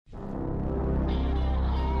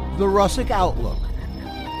The Russick Outlook.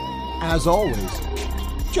 As always,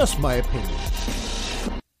 just my opinion.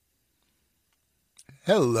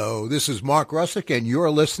 Hello, this is Mark Russick, and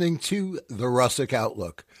you're listening to The Russick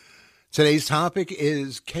Outlook. Today's topic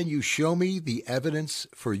is, can you show me the evidence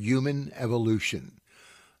for human evolution?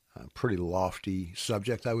 A pretty lofty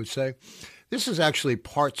subject, I would say. This is actually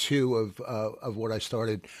part two of what I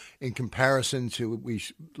started in comparison to, we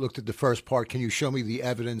looked at the first part, can you show me the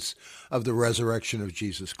evidence of the resurrection of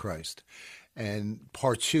Jesus Christ? And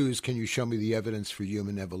part two is, can you show me the evidence for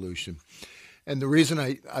human evolution? And the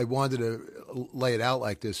reason I wanted to lay it out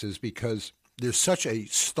like this is because there's such a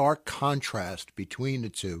stark contrast between the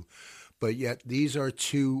two, but yet these are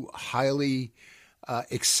two highly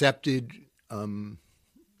accepted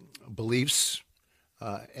beliefs,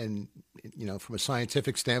 and from a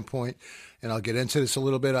scientific standpoint, and I'll get into this a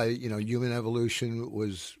little bit. Human evolution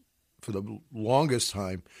was for the longest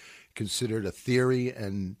time considered a theory,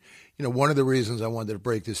 and one of the reasons I wanted to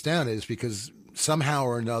break this down is because somehow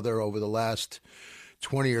or another over the last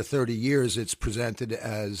 20 or 30 years it's presented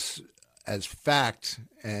as fact,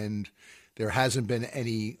 and there hasn't been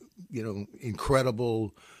any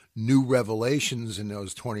incredible new revelations in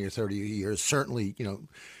those 20 or 30 years. Certainly,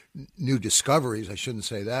 new discoveries, I shouldn't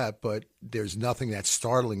say that, but there's nothing that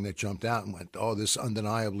startling that jumped out and went, oh, this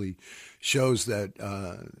undeniably shows that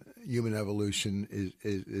human evolution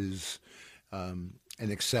is an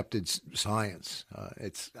accepted science.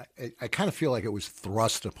 I kind of feel like it was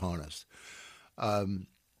thrust upon us.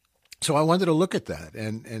 So I wanted to look at that.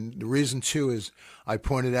 And the reason, too, is I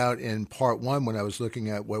pointed out in part one when I was looking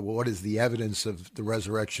at what is the evidence of the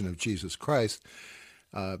resurrection of Jesus Christ,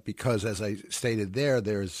 because as I stated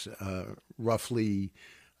there's roughly,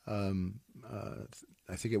 I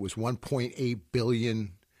think it was 1.8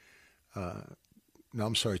 billion,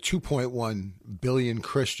 2.1 billion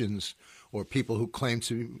Christians or people who claim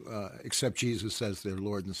to accept Jesus as their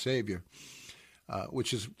Lord and Savior,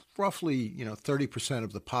 which is roughly, 30%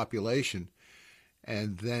 of the population.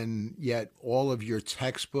 And then yet all of your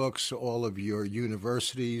textbooks, all of your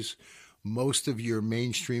universities, most of your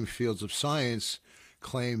mainstream fields of science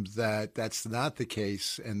claim that that's not the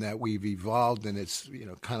case, and that we've evolved, and it's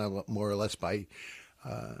kind of more or less by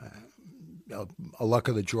a luck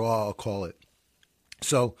of the draw, I'll call it.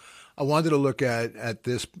 So I wanted to look at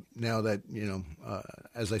this now that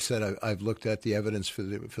as I said, I've looked at the evidence for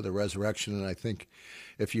the resurrection, and I think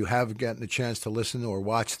if you have gotten a chance to listen or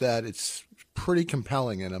watch that, it's pretty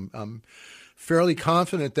compelling, and I'm fairly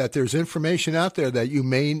confident that there's information out there that you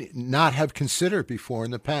may not have considered before in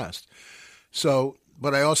the past. So,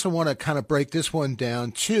 but I also want to kind of break this one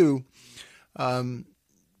down too.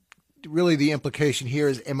 Really the implication here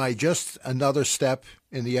is, am I just another step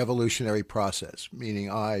in the evolutionary process?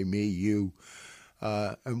 Meaning I, me, you,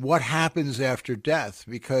 and what happens after death?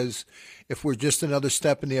 Because if we're just another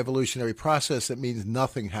step in the evolutionary process, that means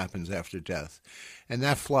nothing happens after death. And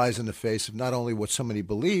that flies in the face of not only what somebody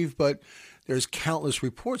believes, but there's countless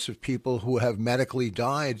reports of people who have medically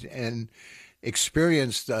died and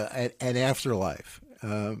experienced an afterlife,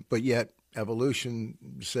 but yet evolution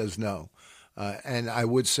says no. And I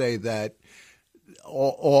would say that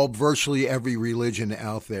virtually every religion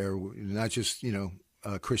out there, not just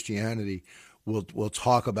Christianity, will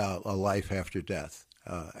talk about a life after death,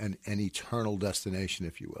 an eternal destination,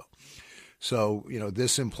 if you will. So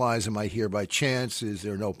this implies, am I here by chance? Is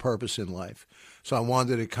there no purpose in life? So I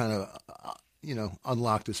wanted to kind of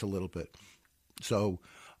unlock this a little bit. So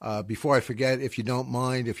before I forget, if you don't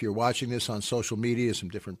mind, if you're watching this on social media, some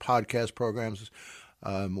different podcast programs,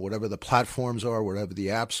 whatever the platforms are, whatever the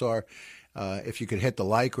apps are, if you could hit the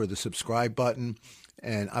like or the subscribe button.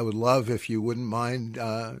 And I would love if you wouldn't mind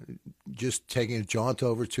just taking a jaunt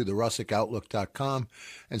over to therussickoutlook.com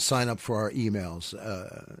and sign up for our emails.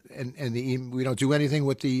 And we don't do anything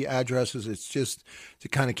with the addresses. It's just to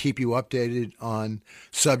kind of keep you updated on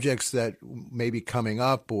subjects that may be coming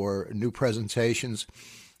up or new presentations.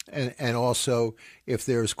 And also, if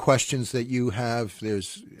there's questions that you have,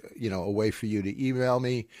 there's a way for you to email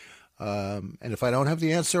me. And if I don't have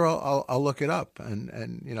the answer, I'll look it up and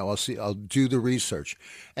I'll do the research.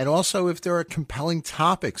 And also, if there are compelling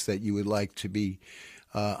topics that you would like to be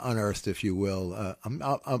unearthed, if you will,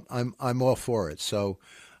 I'm all for it. So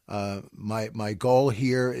my goal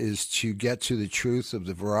here is to get to the truth of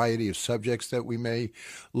the variety of subjects that we may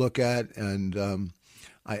look at, and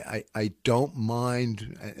I don't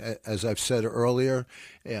mind, as I've said earlier,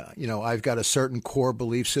 I've got a certain core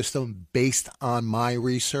belief system based on my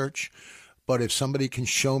research. But if somebody can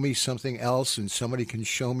show me something else and somebody can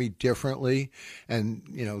show me differently, and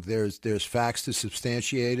there's facts to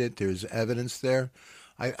substantiate it, there's evidence there,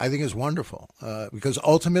 I think is wonderful because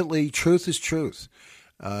ultimately truth is truth.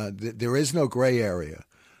 There is no gray area.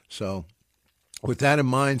 So with that in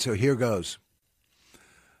mind, so here goes.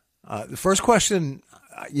 The first question,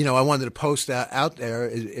 I wanted to post out there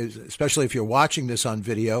is, especially if you're watching this on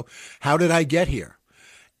video, how did I get here?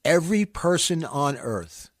 Every person on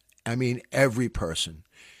earth, every person,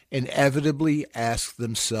 inevitably asks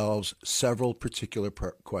themselves several particular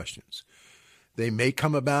questions. They may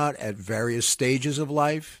come about at various stages of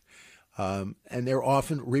life, and they're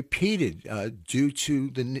often repeated due to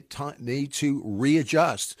the need to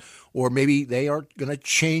readjust, or maybe they are going to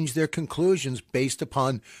change their conclusions based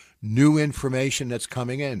upon new information that's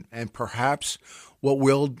coming in. And perhaps what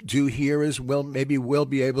we'll do here is we'll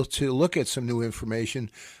be able to look at some new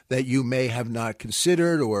information that you may have not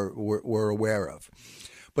considered or were aware of.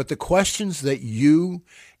 But the questions that you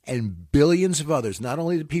and billions of others, not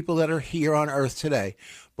only the people that are here on Earth today,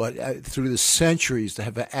 but through the centuries that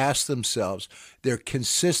have asked themselves, they're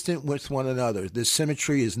consistent with one another. This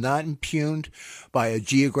symmetry is not impugned by a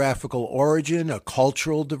geographical origin, a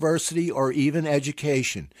cultural diversity, or even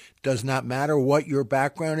education. It does not matter what your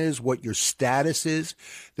background is, what your status is.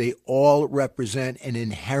 They all represent an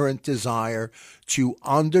inherent desire to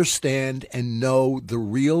understand and know the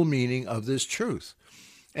real meaning of this truth.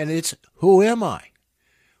 And it's, who am I?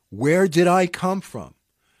 Where did I come from?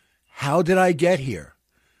 How did I get here?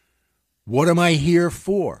 What am I here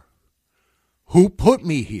for? Who put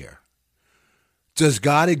me here? Does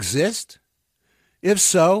God exist? If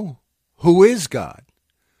so, who is God?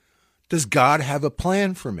 Does God have a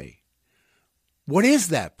plan for me? What is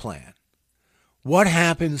that plan? What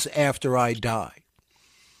happens after I die?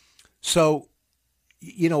 So,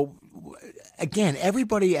 again,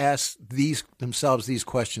 everybody asks themselves these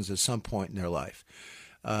questions at some point in their life.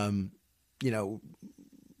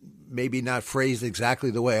 Maybe not phrased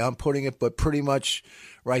exactly the way I'm putting it, but pretty much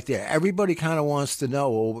right there. Everybody kind of wants to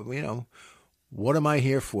know, what am I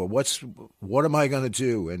here for? What am I going to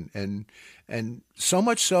do? And so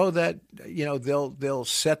much so that, they'll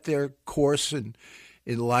set their course in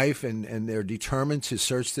life and they're determined to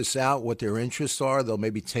search this out, what their interests are. They'll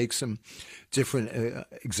maybe take some different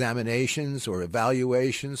examinations or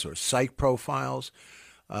evaluations or psych profiles.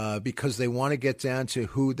 Because they want to get down to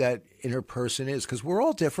who that inner person is. Because we're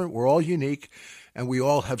all different, we're all unique, and we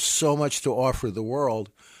all have so much to offer the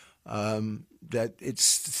world that it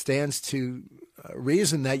stands to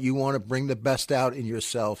reason that you want to bring the best out in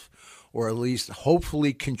yourself, or at least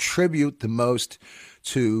hopefully contribute the most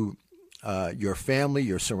to your family,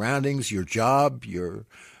 your surroundings, your job, your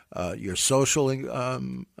social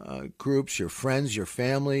groups, your friends, your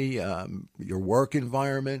family, your work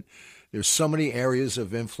environment. There's so many areas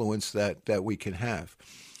of influence that we can have.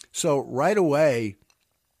 So right away,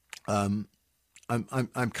 I'm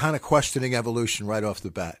kind of questioning evolution right off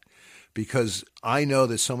the bat, because I know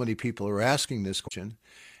that so many people are asking this question,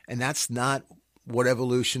 and that's not what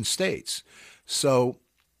evolution states. So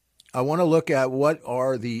I want to look at what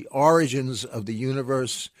are the origins of the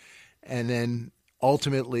universe, and then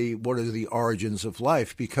ultimately what are the origins of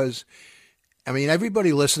life, because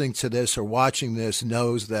everybody listening to this or watching this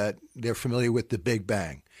knows that they're familiar with the Big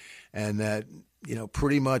Bang, and that,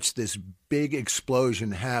 pretty much this big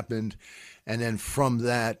explosion happened. And then from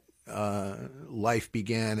that, life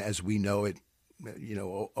began as we know it,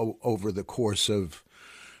 over the course of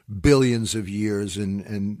billions of years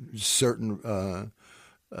and certain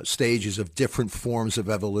stages of different forms of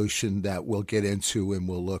evolution that we'll get into and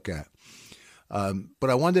we'll look at. But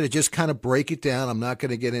I wanted to just kind of break it down. I'm not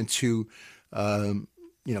going to get into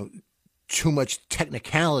too much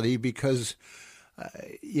technicality, because,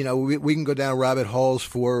 we can go down rabbit holes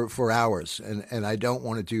for hours, and I don't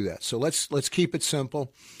want to do that. So let's keep it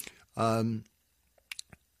simple. I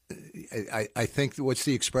think, what's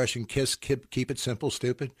the expression? Keep it simple,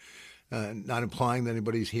 stupid. Not implying that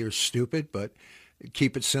anybody's here stupid, but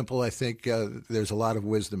keep it simple. I think there's a lot of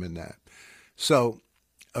wisdom in that. So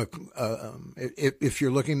if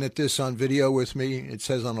you're looking at this on video with me, it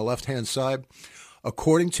says on the left-hand side,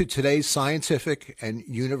 according to today's scientific and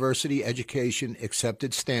university education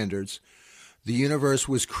accepted standards, the universe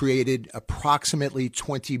was created approximately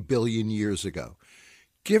 20 billion years ago,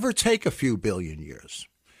 give or take a few billion years.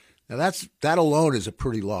 Now that alone is a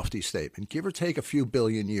pretty lofty statement, give or take a few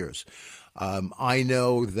billion years. I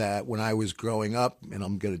know that when I was growing up, and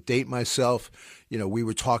I'm going to date myself, we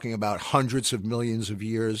were talking about hundreds of millions of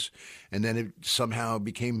years, and then it somehow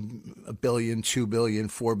became 1 billion, 2 billion,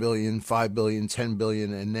 4 billion, 5 billion, 10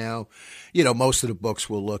 billion, and now, most of the books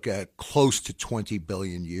will look at close to 20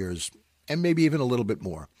 billion years, and maybe even a little bit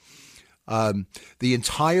more. The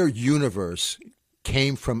entire universe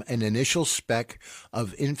came from an initial speck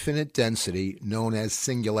of infinite density known as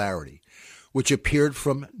singularity, which appeared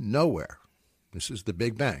from nowhere. This is the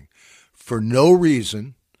Big Bang. For no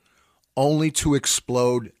reason, only to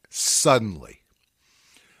explode suddenly.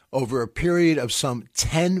 Over a period of some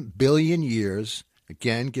 10 billion years,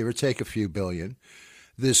 again, give or take a few billion,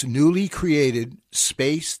 this newly created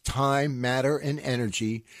space, time, matter, and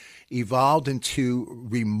energy evolved into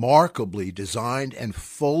remarkably designed and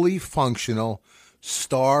fully functional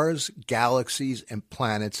stars, galaxies, and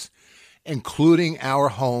planets, including our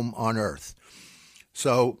home on Earth.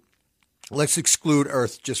 So let's exclude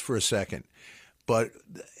Earth just for a second. But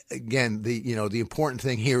again, the important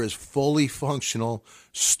thing here is fully functional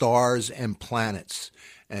stars and planets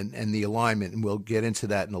and the alignment, and we'll get into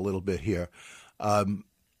that in a little bit here.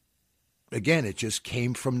 Again, it just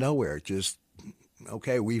came from nowhere. Just,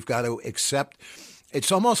 okay, we've got to accept.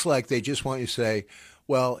 It's almost like they just want you to say,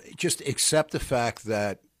 well, just accept the fact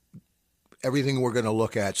that everything we're going to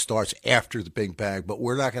look at starts after the Big Bang, but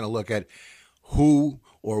we're not going to look at who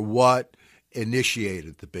or what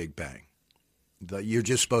initiated the Big Bang. You're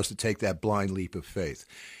just supposed to take that blind leap of faith.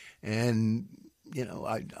 And,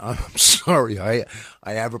 I'm sorry, I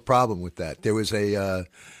have a problem with that. There was a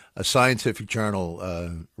scientific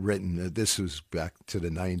journal written, this was back to the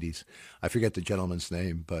 90s. I forget the gentleman's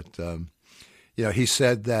name, but, he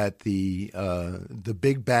said that the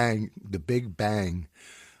Big Bang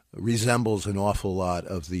resembles an awful lot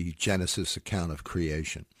of the Genesis account of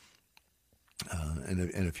creation.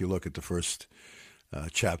 And if you look at the first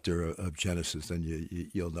chapter of Genesis, then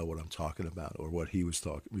you'll know what I'm talking about, or what he was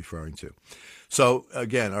referring to. So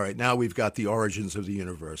again, all right, now we've got the origins of the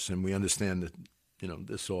universe, and we understand that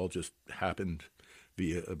this all just happened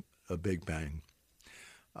via a Big Bang.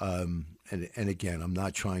 And again, I'm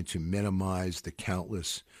not trying to minimize the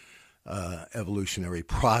countless evolutionary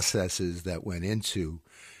processes that went into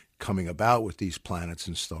coming about with these planets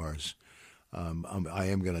and stars. I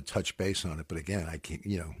am going to touch base on it, but again, I can't,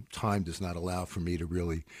 time does not allow for me to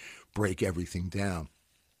really break everything down.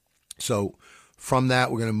 So from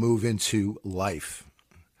that, we're going to move into life.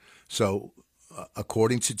 So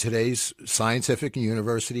according to today's scientific and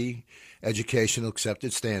university educational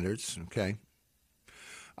accepted standards, okay,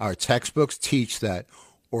 our textbooks teach that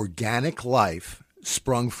organic life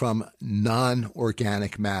sprung from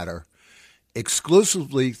non-organic matter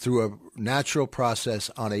exclusively through a natural process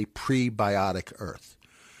on a prebiotic Earth.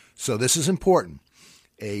 So this is important.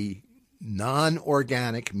 A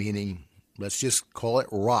non-organic, meaning, let's just call it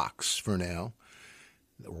rocks for now.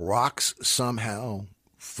 Rocks somehow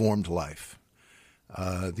formed life.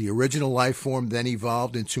 The original life form then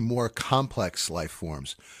evolved into more complex life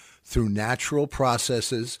forms through natural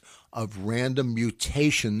processes of random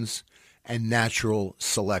mutations and natural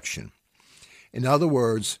selection. In other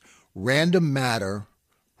words, random matter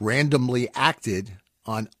randomly acted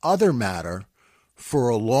on other matter for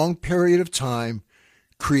a long period of time,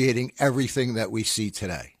 creating everything that we see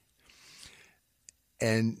today.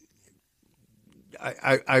 And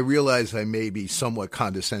I realize I may be somewhat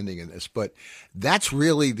condescending in this, but that's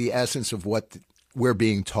really the essence of what we're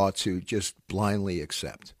being taught to just blindly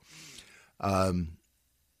accept. And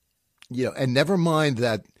never mind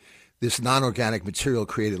that this non-organic material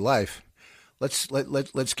created life.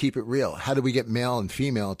 Let's keep it real. How do we get male and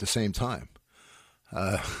female at the same time?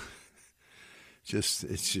 It's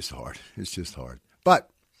just hard. It's just hard.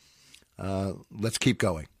 But let's keep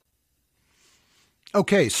going.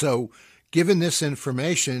 Okay, so given this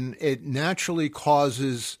information, it naturally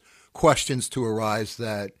causes questions to arise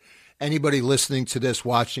that anybody listening to this,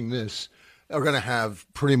 watching this, are going to have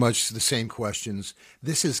pretty much the same questions.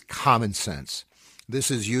 This is common sense.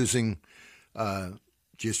 This is using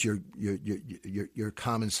just your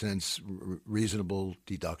common sense, reasonable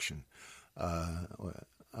deduction.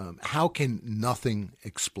 How can nothing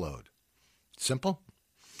explode? Simple.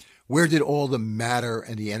 Where did all the matter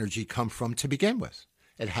and the energy come from to begin with?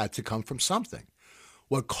 It had to come from something.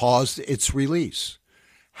 What caused its release?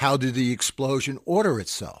 How did the explosion order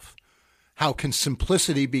itself? How can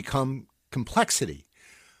simplicity become complexity?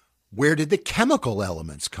 Where did the chemical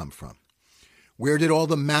elements come from? Where did all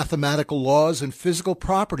the mathematical laws and physical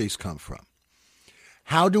properties come from?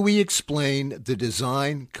 How do we explain the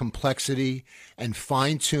design, complexity, and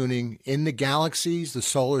fine-tuning in the galaxies, the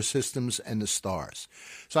solar systems, and the stars?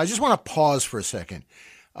 So I just want to pause for a second.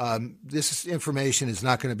 This information is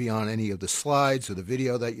not going to be on any of the slides or the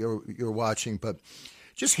video that you're watching, but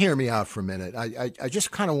just hear me out for a minute. I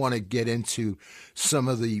just kind of want to get into some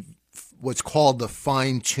of the what's called the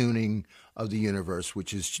fine-tuning of the universe,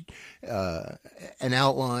 which is an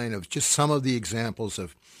outline of just some of the examples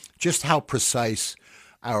of just how precise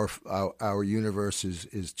our universe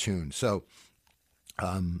is tuned. So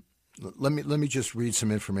let me just read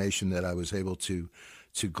some information that I was able to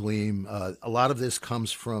glean. A lot of this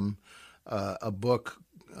comes from a book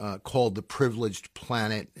called The Privileged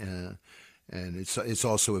Planet, and it's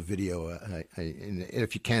also a video. And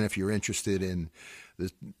if you're interested in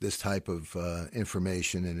this type of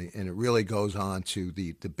information, and it really goes on to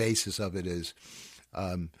the basis of it is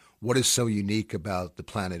what is so unique about the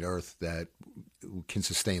planet Earth that can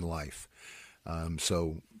sustain life.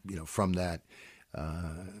 So from that,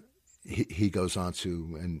 he goes on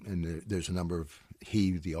to, and there's a number of,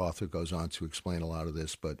 the author goes on to explain a lot of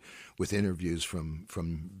this, but with interviews from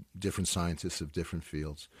different scientists of different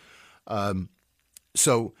fields.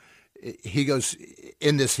 So he goes,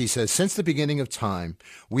 in this, he says, since the beginning of time,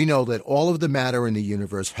 we know that all of the matter in the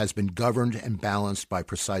universe has been governed and balanced by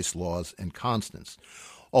precise laws and constants.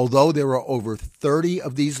 Although there are over 30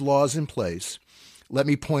 of these laws in place, let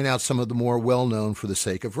me point out some of the more well-known for the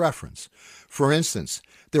sake of reference. For instance,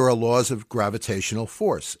 there are laws of gravitational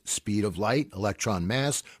force, speed of light, electron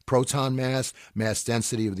mass, proton mass, mass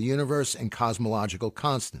density of the universe, and cosmological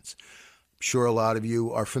constants. I'm sure a lot of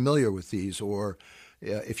you are familiar with these, or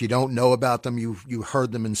if you don't know about them, you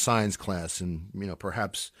heard them in science class, and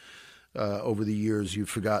perhaps over the years you've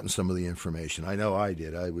forgotten some of the information. I know I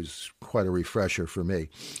did. It was quite a refresher for me.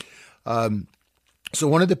 So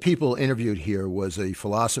one of the people interviewed here was a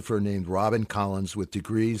philosopher named Robin Collins with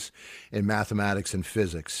degrees in mathematics and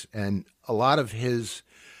physics. And a lot of his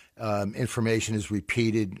information is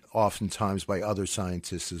repeated oftentimes by other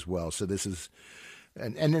scientists as well. So this is,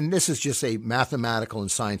 and this is just a mathematical and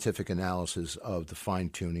scientific analysis of the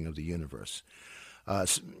fine-tuning of the universe.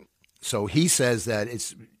 So he says that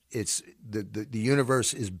the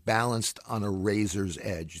universe is balanced on a razor's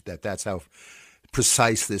edge, that's how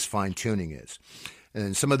precise this fine-tuning is.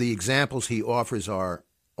 And some of the examples he offers are,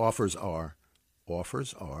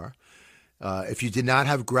 if you did not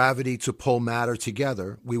have gravity to pull matter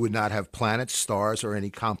together, we would not have planets, stars, or any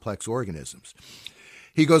complex organisms.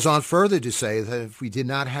 He goes on further to say that if we did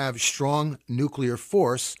not have strong nuclear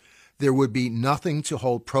force, there would be nothing to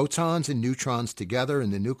hold protons and neutrons together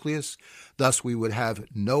in the nucleus. Thus, we would have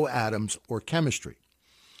no atoms or chemistry.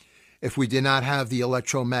 If we did not have the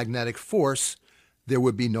electromagnetic force, there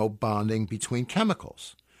would be no bonding between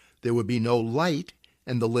chemicals. There would be no light,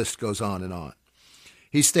 and the list goes on and on.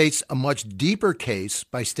 He states a much deeper case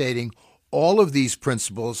by stating all of these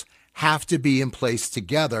principles have to be in place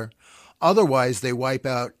together, otherwise they wipe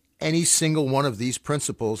out any single one of these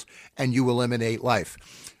principles and you eliminate life.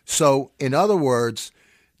 So, in other words,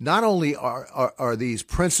 not only are these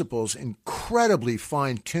principles incredibly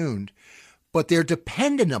fine-tuned, but they're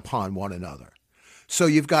dependent upon one another. So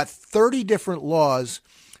you've got 30 different laws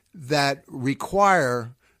that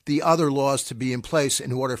require the other laws to be in place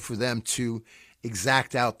in order for them to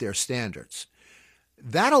exact out their standards.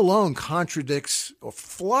 That alone contradicts or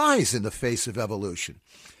flies in the face of evolution.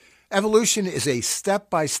 Evolution is a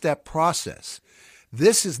step-by-step process.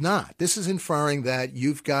 This is not. This is inferring that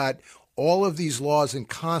you've got all of these laws and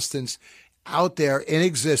constants out there in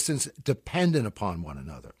existence dependent upon one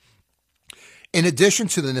another. In addition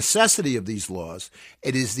to the necessity of these laws,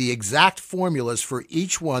 it is the exact formulas for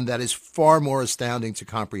each one that is far more astounding to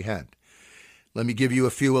comprehend. Let me give you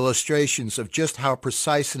a few illustrations of just how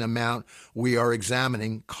precise an amount we are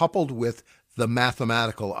examining, coupled with the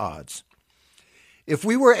mathematical odds. If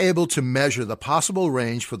we were able to measure the possible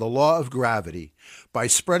range for the law of gravity by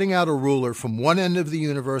spreading out a ruler from one end of the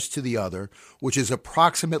universe to the other, which is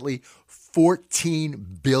approximately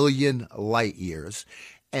 14 billion light years,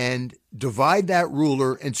 and divide that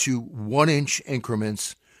ruler into 1-inch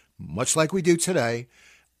increments, much like we do today,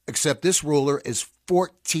 except this ruler is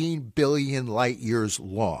 14 billion light years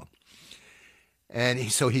long. And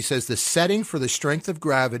so he says the setting for the strength of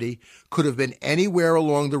gravity could have been anywhere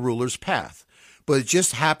along the ruler's path, but it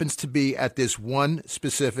just happens to be at this one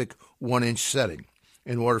specific 1-inch setting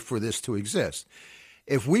in order for this to exist.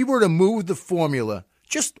 If we were to move the formula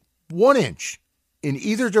just 1 inch in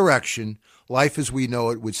either direction, life as we know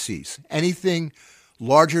it would cease. Anything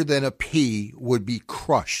larger than a pea would be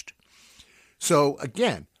crushed. So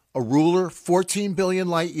again, a ruler 14 billion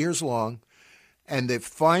light years long, and the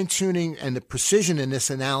fine-tuning and the precision in this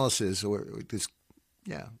analysis, or this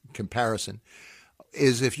comparison,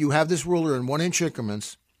 is if you have this ruler in 1-inch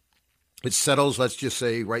increments, it settles, let's just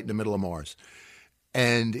say, right in the middle of Mars.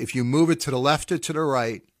 And if you move it to the left or to the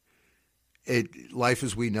right, life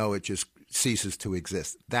as we know it just ceases to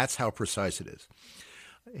exist. That's how precise it is.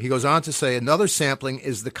 He goes on to say another sampling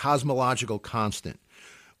is the cosmological constant,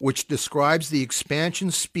 which describes the expansion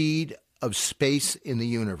speed of space in the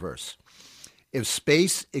universe. If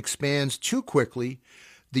space expands too quickly,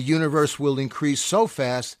 the universe will increase so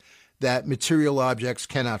fast that material objects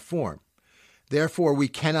cannot form. Therefore, we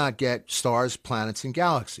cannot get stars, planets, and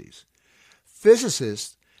galaxies.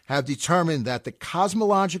 Physicists have determined that the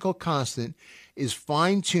cosmological constant is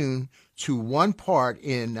fine-tuned to one part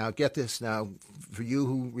in, now get this now, for you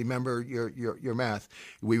who remember your math,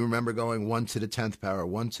 we remember going 1 to the 10th power,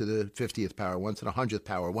 1 to the 50th power, 1 to the 100th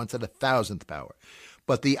power, 1 to the 1000th power.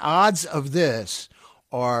 But the odds of this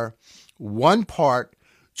are 1 part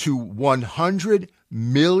to 100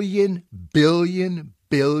 million billion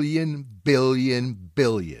billion billion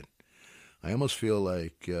billion. I almost feel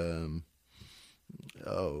like, I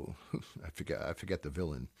forget the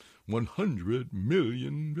villain. $100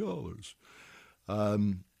 million.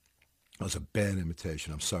 That was a bad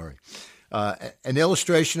imitation. I'm sorry. An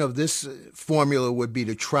illustration of this formula would be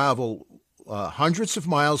to travel hundreds of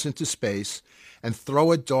miles into space and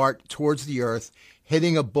throw a dart towards the Earth,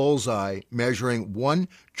 hitting a bullseye measuring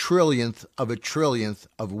 1/trillionth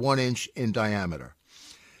of 1 inch in diameter.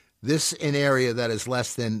 This in area that is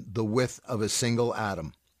less than the width of a single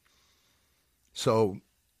atom. So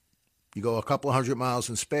you go a couple hundred miles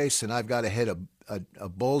in space, and I've got to hit a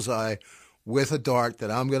bullseye with a dart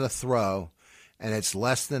that I'm going to throw, and it's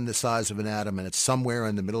less than the size of an atom, and it's somewhere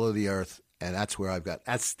in the middle of the Earth, and that's where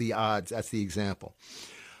that's the odds, that's the example.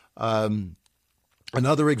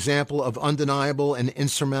 Another example of undeniable and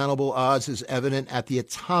insurmountable odds is evident at the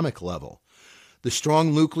atomic level. The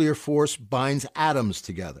strong nuclear force binds atoms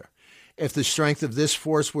together. If the strength of this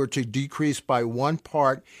force were to decrease by 1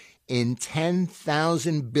 part in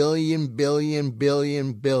 10,000 billion, billion,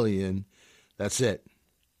 billion, billion, that's it.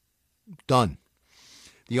 Done.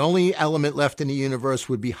 The only element left in the universe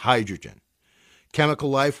would be hydrogen. Chemical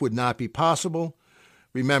life would not be possible.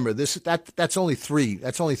 Remember, that's only 3.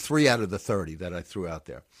 That's only 3 out of the 30 that I threw out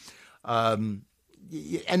there. And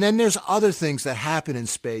then there's other things that happen in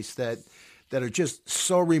space that are just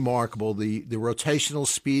so remarkable. The rotational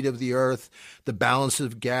speed of the Earth, the balance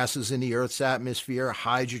of gases in the Earth's atmosphere,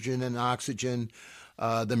 hydrogen and oxygen,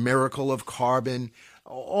 the miracle of carbon,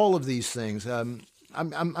 all of these things. I'm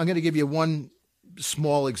going to give you one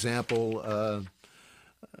small example.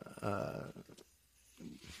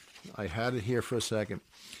 I had it here for a second.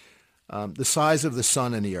 The size of the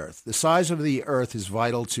sun and the Earth. The size of the Earth is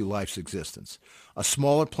vital to life's existence. A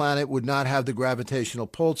smaller planet would not have the gravitational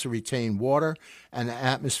pull to retain water and an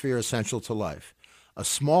atmosphere essential to life. A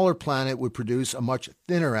smaller planet would produce a much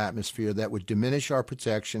thinner atmosphere that would diminish our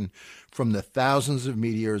protection from the thousands of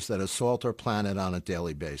meteors that assault our planet on a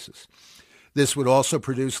daily basis. This would also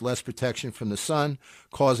produce less protection from the sun,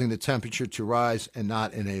 causing the temperature to rise and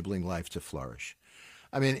not enabling life to flourish.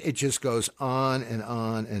 I mean, it just goes on and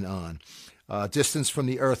on and on. Distance from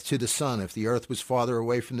the Earth to the sun. If the Earth was farther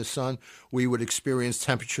away from the sun, we would experience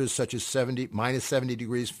temperatures such as minus 70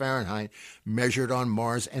 degrees Fahrenheit measured on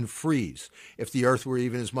Mars and freeze. If the Earth were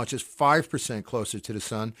even as much as 5% closer to the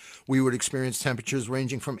sun, we would experience temperatures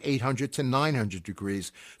ranging from 800 to 900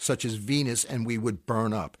 degrees, such as Venus, and we would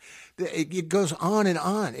burn up. It goes on and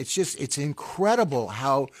on. It's incredible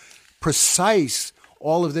how precise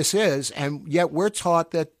all of this is, and yet we're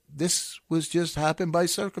taught that this was just happened by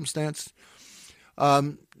circumstance.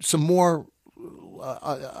 Some more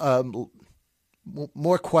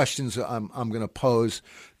questions I'm going to pose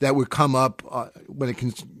that would come up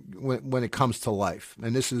when it comes to life,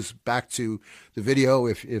 and this is back to the video.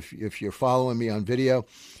 If you're following me on video,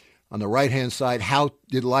 on the right hand side, how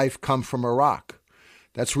did life come from a rock?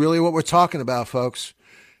 That's really what we're talking about, folks.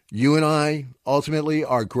 You and I, ultimately,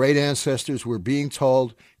 our great ancestors, we're being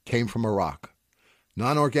told, came from a rock.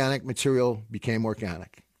 Non-organic material became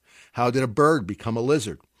organic. How did a bird become a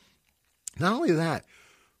lizard? Not only that,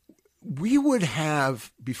 we would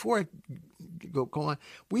have, before I go on,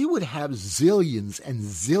 we would have zillions and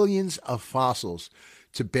zillions of fossils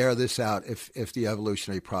to bear this out if the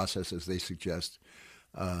evolutionary process, as they suggest,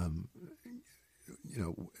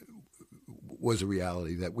 was a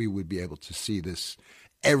reality, that we would be able to see this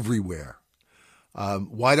everywhere.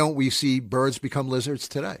 Why don't we see birds become lizards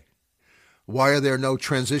today? Why are there no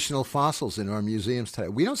transitional fossils in our museums today?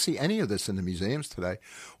 We don't see any of this in the museums today.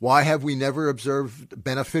 Why have we never observed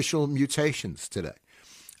beneficial mutations today?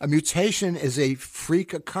 A mutation is a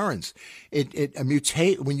freak occurrence. When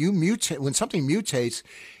something mutates,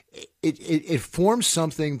 it forms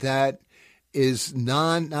something that is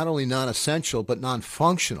not only non-essential but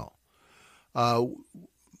non-functional. And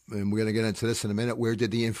we're going to get into this in a minute. Where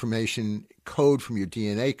did the information code from your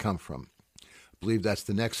DNA come from? I believe that's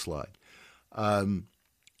the next slide.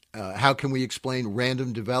 How can we explain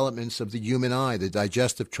random developments of the human eye, the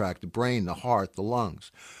digestive tract, the brain, the heart, the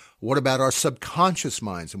lungs? What about our subconscious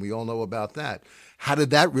minds? And we all know about that. How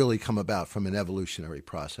did that really come about from an evolutionary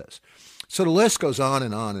process? So the list goes on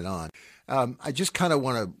and on and on. I just kind of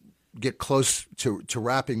want to get close to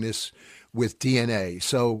wrapping this with DNA.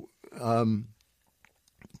 So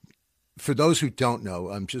for those who don't know,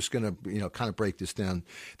 I'm just going to, kind of break this down.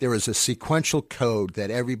 There is a sequential code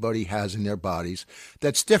that everybody has in their bodies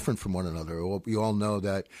that's different from one another. We all know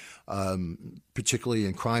that, particularly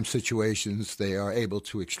in crime situations, they are able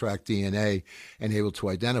to extract DNA and able to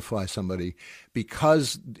identify somebody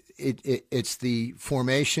because it's the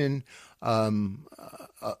formation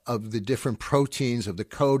of the different proteins, of the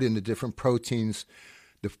code in the different proteins.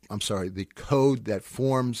 The code that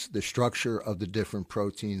forms the structure of the different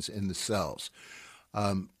proteins in the cells.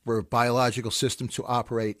 For a biological system to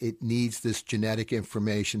operate, it needs this genetic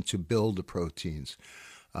information to build the proteins,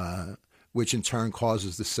 which in turn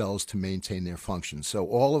causes the cells to maintain their function. So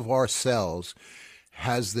all of our cells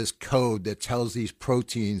has this code that tells these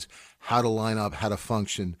proteins how to line up, how to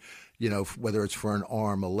function, whether it's for an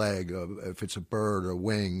arm, a leg, if it's a bird or a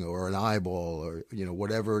wing or an eyeball or,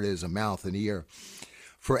 whatever it is, a mouth, an ear.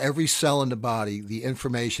 For every cell in the body, the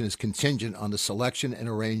information is contingent on the selection and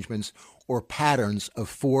arrangements or patterns of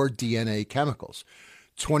 4 DNA chemicals,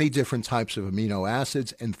 20 different types of amino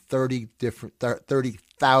acids, and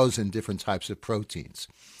 30,000 different types of proteins.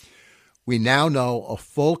 We now know a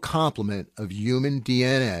full complement of human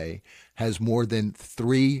DNA has more than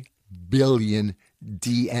 3 billion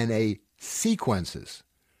DNA sequences.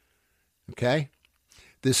 Okay?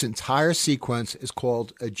 This entire sequence is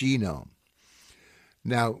called a genome.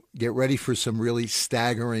 Now, get ready for some really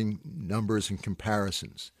staggering numbers and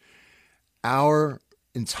comparisons. Our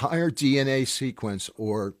entire DNA sequence,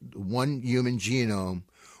 or one human genome,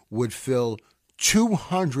 would fill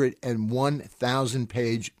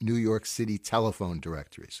 201,000-page New York City telephone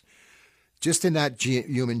directories. Just in that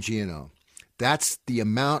human genome. That's the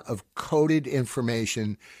amount of coded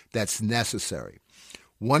information that's necessary.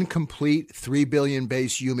 One complete 3 billion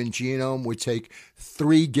base human genome would take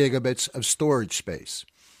 3 gigabits of storage space.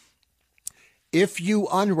 If you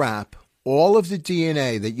unwrap all of the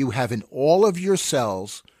DNA that you have in all of your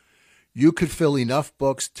cells, you could fill enough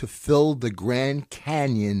books to fill the Grand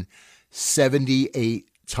Canyon 78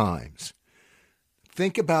 times.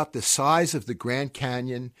 Think about the size of the Grand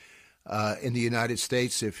Canyon in the United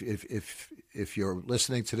States. If you're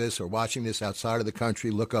listening to this or watching this outside of the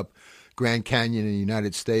country, look up Grand Canyon in the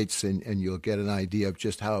United States, and you'll get an idea of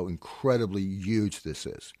just how incredibly huge this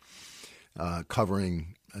is,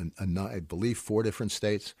 covering, I believe, 4 different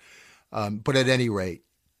states. But at any rate,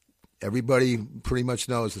 everybody pretty much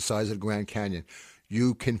knows the size of the Grand Canyon.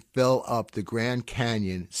 You can fill up the Grand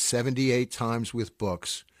Canyon 78 times with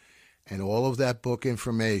books, and all of that book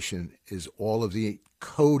information is all of the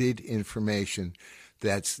coded information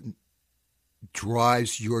that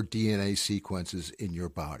drives your DNA sequences in your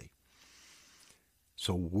body.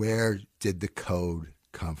 So where did the code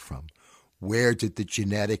come from? Where did the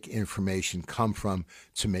genetic information come from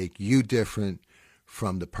to make you different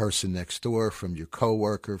from the person next door, from your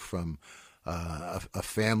coworker, from a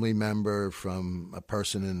family member, from a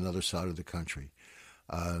person in another side of the country?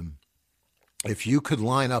 If you could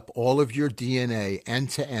line up all of your DNA end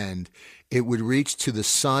to end, it would reach to the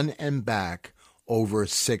sun and back over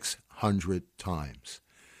 600 times.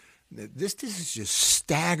 This is just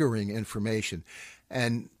staggering information.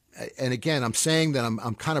 And again, I'm saying that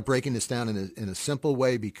I'm kind of breaking this down in a simple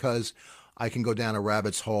way because I can go down a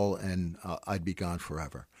rabbit's hole and I'd be gone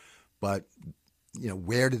forever. But,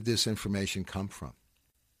 where did this information come from?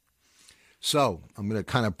 So I'm going to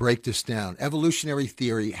kind of break this down. Evolutionary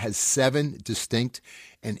theory has 7 distinct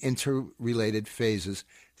and interrelated phases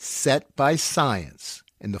set by science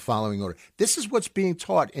in the following order. This is what's being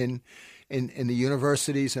taught in the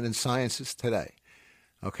universities and in sciences today.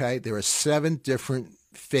 Okay, there are 7 different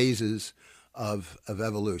phases of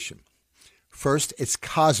evolution. First, it's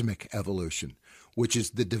cosmic evolution, which is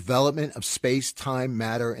the development of space, time,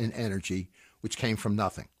 matter, and energy, which came from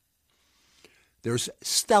nothing. There's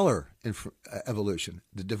stellar evolution,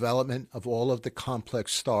 the development of all of the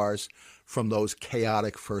complex stars from those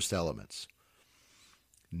chaotic first elements.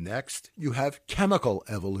 Next, you have chemical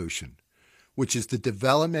evolution, which is the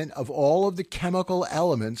development of all of the chemical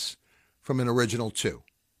elements from an original 2.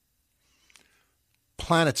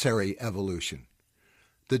 Planetary evolution,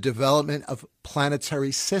 the development of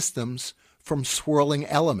planetary systems from swirling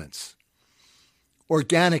elements.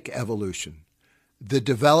 Organic evolution, the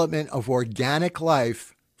development of organic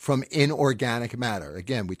life from inorganic matter.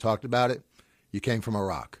 Again, we talked about it. You came from a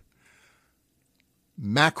rock.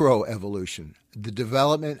 Macroevolution, the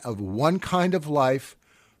development of one kind of life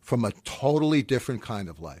from a totally different kind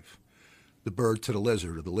of life. The bird to the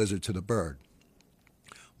lizard, or the lizard to the bird.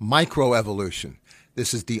 Microevolution.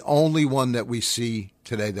 This is the only one that we see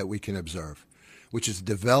today that we can observe, which is the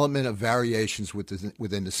development of variations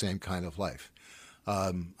within the same kind of life.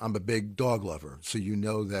 I'm a big dog lover, so you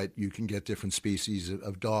know that you can get different species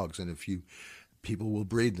of dogs, and people will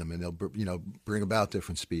breed them, and they'll bring about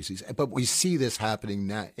different species. But we see this happening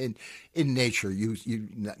now in nature,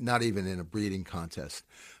 not even in a breeding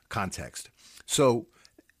context. So,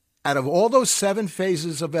 out of all those 7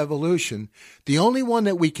 phases of evolution, the only one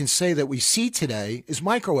that we can say that we see today is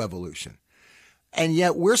microevolution. And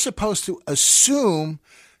yet we're supposed to assume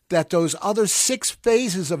that those other 6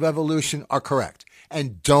 phases of evolution are correct.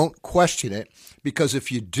 And don't question it, because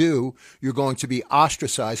if you do, you're going to be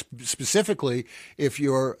ostracized, specifically if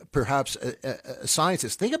you're perhaps a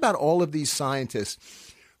scientist. Think about all of these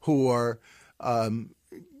scientists who are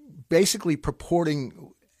basically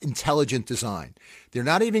purporting intelligent design. They're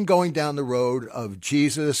not even going down the road of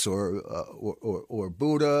Jesus or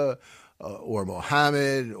Buddha or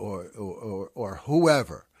Mohammed or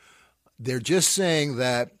whoever. They're just saying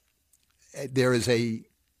that there is a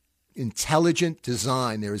intelligent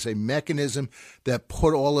design. There is a mechanism that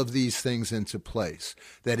put all of these things into place,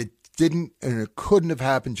 that it didn't and it couldn't have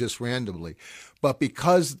happened just randomly. But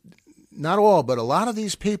because, not all, but a lot of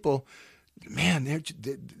these people, man,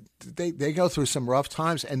 they go through some rough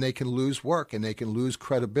times, and they can lose work, and they can lose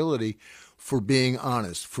credibility for being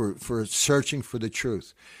honest, for searching for the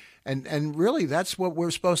truth. And really, that's what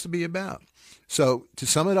we're supposed to be about. So to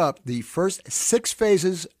sum it up, the first 6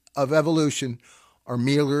 phases of evolution are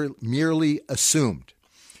merely assumed.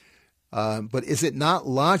 But is it not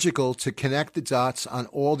logical to connect the dots on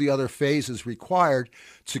all the other phases required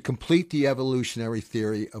to complete the evolutionary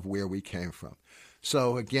theory of where we came from?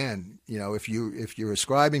 So again, if you're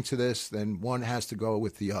ascribing to this, then one has to go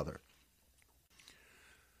with the other.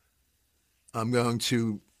 I'm going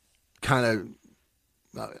to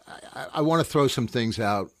I want to throw some things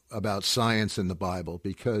out about science in the Bible,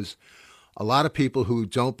 because a lot of people who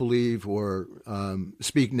don't believe or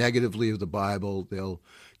speak negatively of the Bible, they'll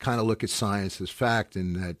kind of look at science as fact,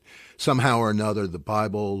 and that somehow or another the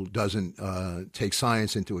Bible doesn't take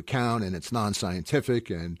science into account, and it's non-scientific,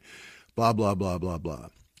 and blah, blah, blah, blah, blah.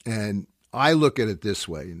 And I look at it this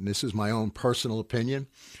way, and this is my own personal opinion.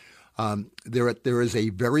 There is a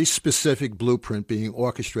very specific blueprint being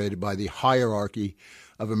orchestrated by the hierarchy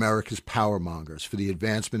of America's powermongers for the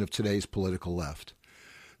advancement of today's political left.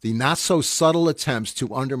 The not-so-subtle attempts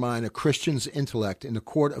to undermine a Christian's intellect in the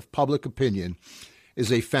court of public opinion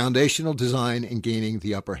is a foundational design in gaining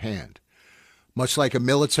the upper hand. Much like a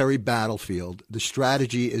military battlefield, the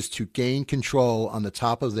strategy is to gain control on the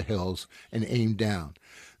top of the hills and aim down.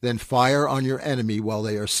 Then fire on your enemy while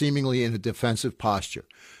they are seemingly in a defensive posture,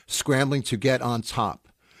 scrambling to get on top.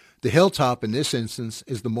 The hilltop, in this instance,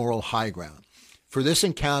 is the moral high ground. For this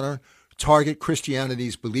encounter, target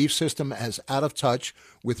Christianity's belief system as out of touch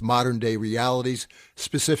with modern-day realities,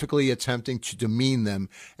 specifically attempting to demean them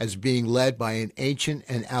as being led by an ancient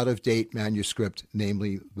and out-of-date manuscript,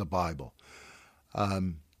 namely the Bible. All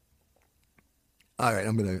right,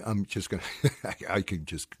 I'm gonna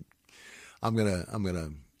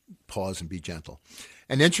pause and be gentle.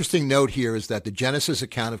 An interesting note here is that the Genesis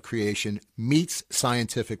account of creation meets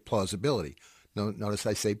scientific plausibility. Notice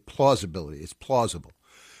I say plausibility. It's plausible.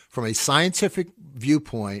 From a scientific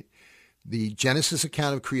viewpoint, the Genesis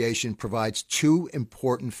account of creation provides 2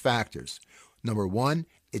 important factors. Number 1,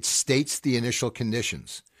 it states the initial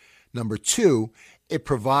conditions. Number 2, it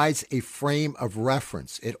provides a frame of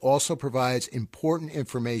reference. It also provides important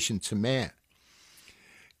information to man.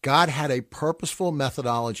 God had a purposeful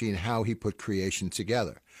methodology in how he put creation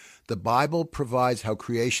together. The Bible provides how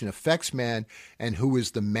creation affects man and who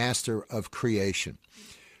is the master of creation.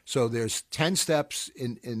 So there's 10 steps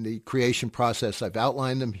in the creation process. I've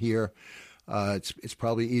outlined them here. It's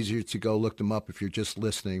probably easier to go look them up if you're just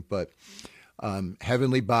listening. But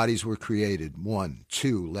heavenly bodies were created. 1.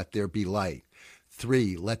 2, let there be light.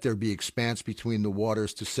 3, let there be expanse between the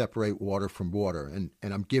waters to separate water from water. And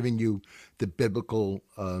I'm giving you the biblical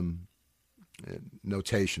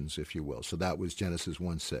notations, if you will. So that was Genesis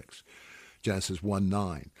 1:6. Genesis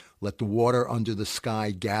 1:9, let the water under the sky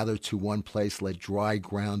gather to one place, let dry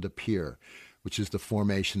ground appear, which is the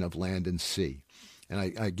formation of land and sea. And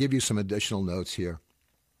I give you some additional notes here.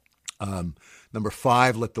 Number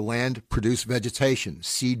 5, let the land produce vegetation,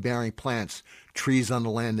 seed-bearing plants, trees on the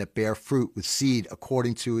land that bear fruit with seed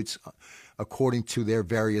according to their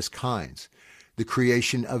various kinds. The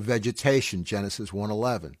creation of vegetation, Genesis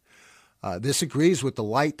 1:11. This agrees with the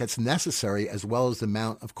light that's necessary as well as the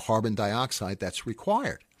amount of carbon dioxide that's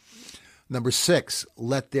required. Number 6,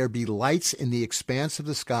 let there be lights in the expanse of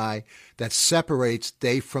the sky that separates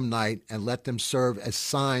day from night, and let them serve as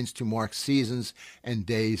signs to mark seasons and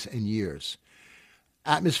days and years.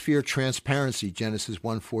 Atmosphere transparency, Genesis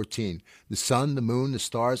 1:14. The sun, the moon, the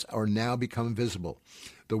stars are now become visible.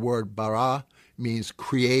 The word bara means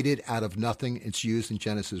created out of nothing. It's used in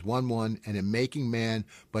Genesis 1:1 and in making man,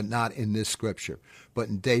 but not in this scripture. But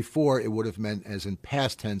in day 4, it would have meant as in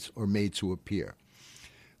past tense or made to appear.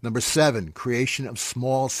 Number 7, creation of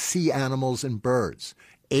small sea animals and birds.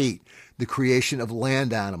 8, the creation of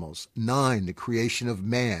land animals. 9, the creation of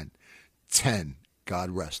man. 10, God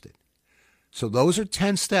rested. So those are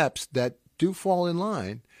 10 steps that do fall in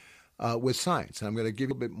line with science. And I'm going to give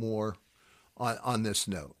you a bit more on this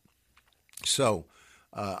note. So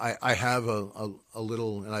I have a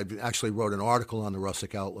little, and I actually wrote an article on the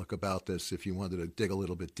Rustic Outlook about this if you wanted to dig a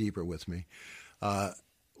little bit deeper with me. And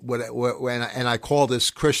I call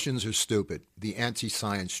this Christians are stupid, the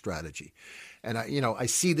anti-science strategy. And I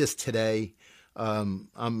see this today. I'm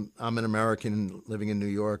an American living in New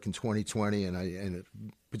York in 2020, and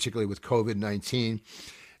particularly with COVID-19,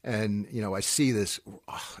 and I see this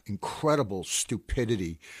incredible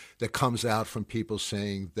stupidity that comes out from people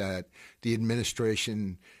saying that the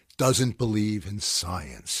administration doesn't believe in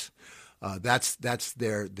science. That's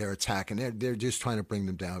their attack, and they're just trying to bring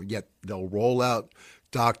them down. Yet they'll roll out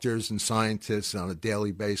doctors and scientists on a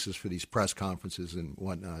daily basis for these press conferences and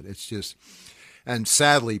whatnot. It's just, and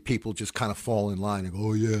sadly, people just kind of fall in line and go,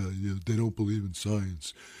 "Oh yeah, they don't believe in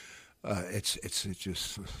science." It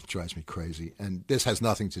just drives me crazy. And this has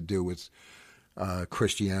nothing to do with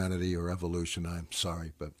Christianity or evolution. I'm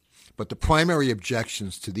sorry, but the primary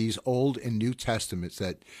objections to these Old and New Testaments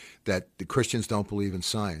that the Christians don't believe in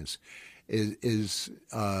science is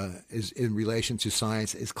in relation to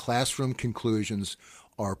science is classroom conclusions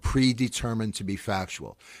are predetermined to be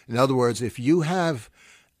factual. In other words, if you have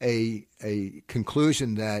a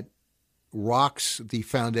conclusion that rocks the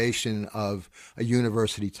foundation of a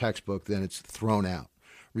university textbook, then it's thrown out,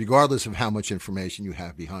 regardless of how much information you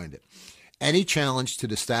have behind it. Any challenge to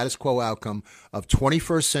the status quo outcome of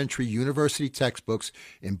 21st century university textbooks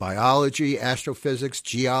in biology, astrophysics,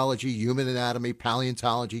 geology, human anatomy,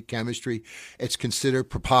 paleontology, chemistry, it's considered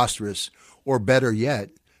preposterous, or better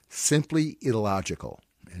yet, simply illogical.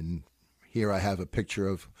 And here I have a picture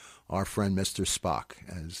of our friend Mr. Spock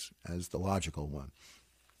as the logical one.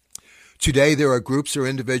 Today, there are groups or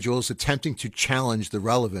individuals attempting to challenge the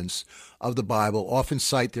relevance of the Bible, often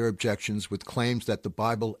cite their objections with claims that the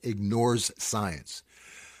Bible ignores science.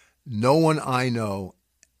 No one I know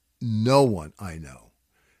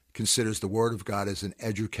considers the Word of God as an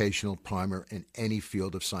educational primer in any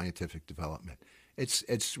field of scientific development.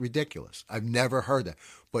 It's ridiculous. I've never heard that.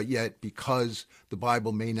 But yet, because the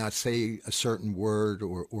Bible may not say a certain word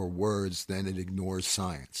or words, then it ignores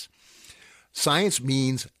science. Science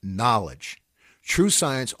means knowledge. True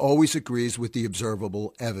science always agrees with the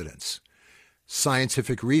observable evidence.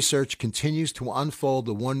 Scientific research continues to unfold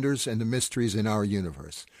the wonders and the mysteries in our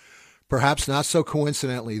universe. Perhaps not so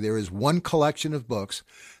coincidentally, there is one collection of books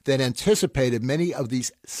that anticipated many of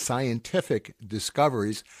these scientific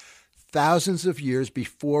discoveries thousands of years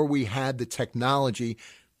before we had the technology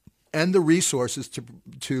and the resources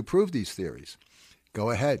to prove these theories. Go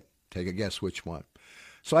ahead, take a guess which one.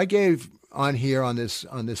 So I gave on this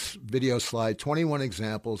video slide 21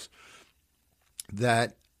 examples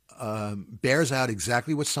that bears out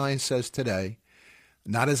exactly what science says today,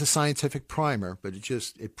 not as a scientific primer, but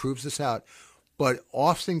it proves this out, but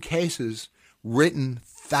often cases written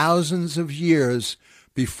thousands of years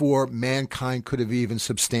before mankind could have even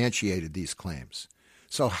substantiated these claims.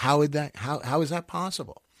 So how is that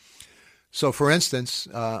possible? So, for instance,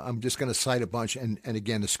 I'm just going to cite a bunch, and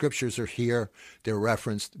again, the scriptures are here. They're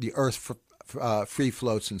referenced. The earth free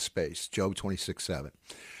floats in space, Job 26:7.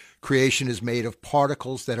 Creation is made of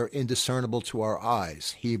particles that are indiscernible to our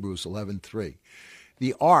eyes, Hebrews 11:3.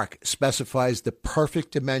 The ark specifies the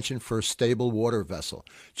perfect dimension for a stable water vessel,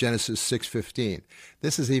 Genesis 6:15.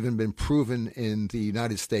 This has even been proven in the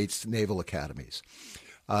United States Naval Academies.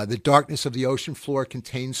 The darkness of the ocean floor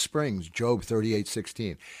contains springs, Job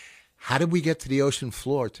 38:16. How did we get to the ocean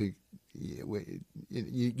floor?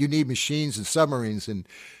 You need machines and submarines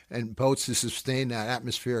and boats to sustain that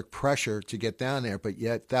atmospheric pressure to get down there. But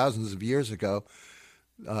yet, thousands of years ago,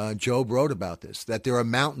 Job wrote about this, that there are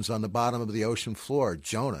mountains on the bottom of the ocean floor,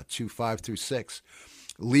 Jonah 2:5-6.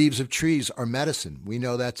 Leaves of trees are medicine. We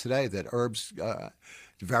know that today, that herbs,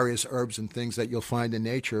 various herbs and things that you'll find in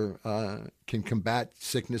nature can combat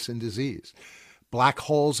sickness and disease. Black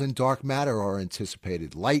holes and dark matter are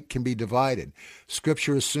anticipated. Light can be divided.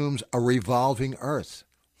 Scripture assumes a revolving earth.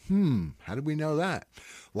 How do we know that?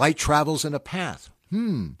 Light travels in a path.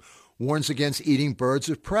 Warns against eating birds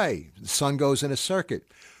of prey. The sun goes in a circuit.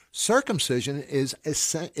 Circumcision is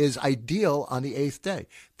ideal on the 8th day.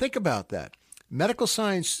 Think about that. Medical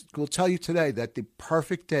science will tell you today that the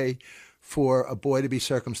perfect day for a boy to be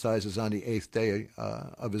circumcised is on the 8th day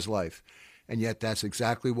of his life. And yet that's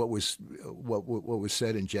exactly what was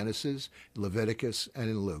said in Genesis, Leviticus, and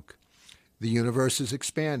in Luke. The universe is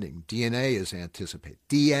expanding. DNA is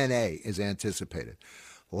anticipated.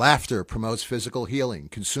 Laughter promotes physical healing.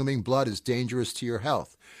 Consuming blood is dangerous to your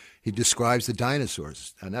health. He describes the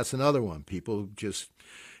dinosaurs, and that's another one. People just,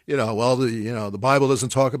 the Bible doesn't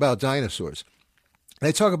talk about dinosaurs.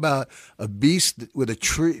 They talk about a beast with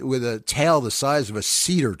a tail the size of a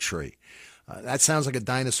cedar tree. That sounds like a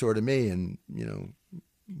dinosaur to me. And,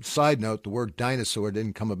 side note, the word dinosaur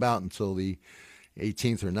didn't come about until the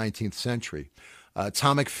 18th or 19th century.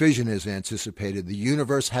 Atomic fission is anticipated. The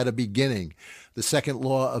universe had a beginning. The second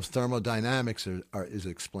law of thermodynamics is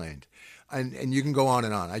explained. And you can go on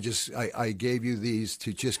and on. I gave you these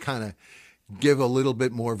to just kind of give a little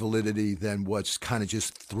bit more validity than what's kind of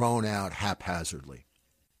just thrown out haphazardly.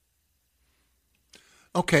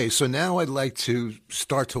 Okay, so now I'd like to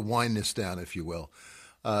start to wind this down, if you will.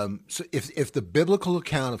 So if the biblical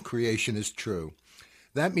account of creation is true,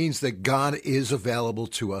 that means that God is available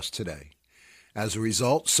to us today. As a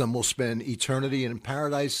result, some will spend eternity in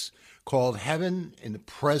paradise called heaven in the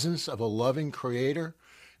presence of a loving creator,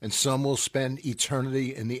 and some will spend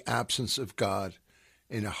eternity in the absence of God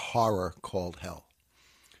in a horror called hell.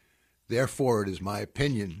 Therefore, it is my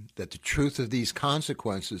opinion that the truth of these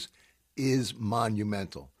consequences is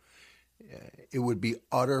monumental. It would be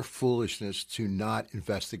utter foolishness to not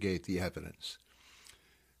investigate the evidence.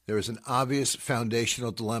 There is an obvious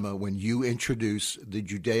foundational dilemma when you introduce the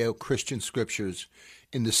Judeo-Christian scriptures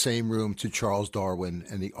in the same room to Charles Darwin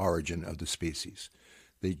and the origin of the species.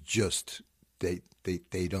 They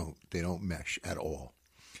don't mesh at all.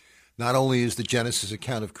 Not only is the Genesis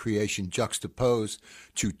account of creation juxtaposed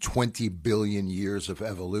to 20 billion years of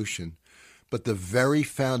evolution, but the very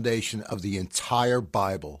foundation of the entire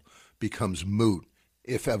Bible becomes moot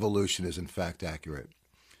if evolution is in fact accurate.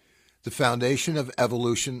 The foundation of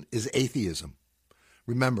evolution is atheism.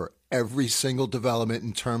 Remember, every single development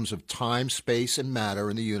in terms of time, space, and matter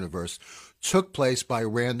in the universe took place by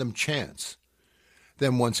random chance.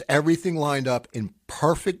 Then once everything lined up in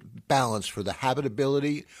perfect balance for the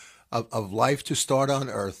habitability of life to start on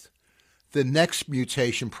Earth, the next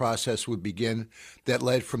mutation process would begin that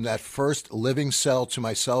led from that first living cell to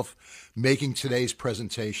myself making today's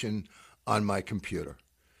presentation on my computer.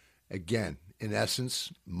 Again, in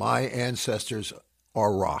essence, my ancestors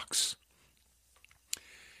are rocks.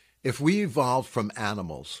 If we evolved from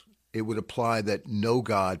animals, it would imply that no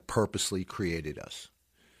God purposely created us.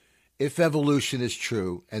 If evolution is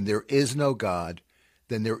true and there is no God,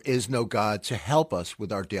 then there is no God to help us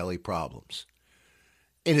with our daily problems.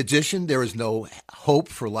 In addition, there is no hope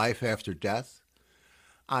for life after death.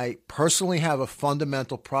 I personally have a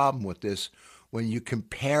fundamental problem with this when you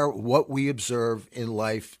compare what we observe in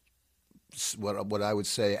life, what I would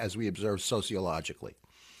say as we observe sociologically.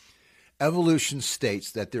 Evolution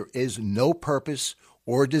states that there is no purpose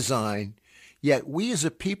or design, yet we as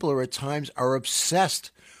a people at times are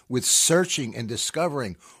obsessed with searching and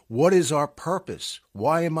discovering what is our purpose,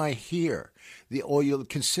 why am I here? Or you'll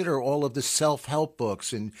consider all of the self-help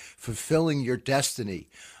books and fulfilling your destiny.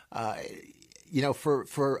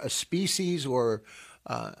 For a species or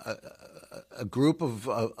a group of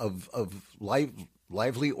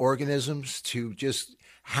lively organisms to just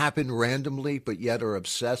happen randomly, but yet are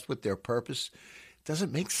obsessed with their purpose,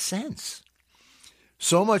 doesn't make sense.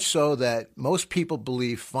 So much so that most people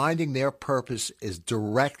believe finding their purpose is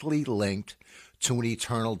directly linked to an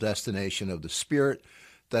eternal destination of the spirit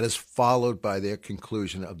that is followed by their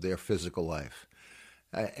conclusion of their physical life.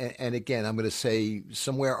 And again, I'm going to say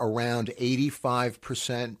somewhere around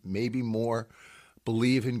 85%, maybe more,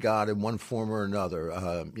 believe in God in one form or another.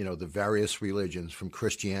 The various religions from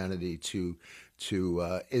Christianity to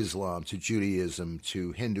Islam, to Judaism,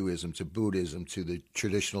 to Hinduism, to Buddhism, to the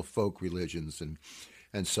traditional folk religions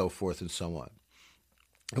and so forth and so on.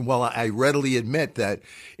 And while I readily admit that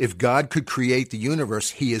if God could create the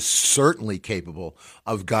universe, he is certainly capable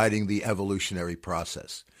of guiding the evolutionary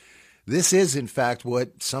process. This is, in fact,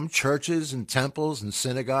 what some churches and temples and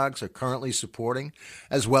synagogues are currently supporting,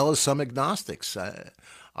 as well as some agnostics.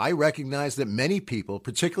 I recognize that many people,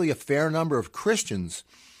 particularly a fair number of Christians,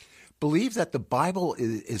 believe that the Bible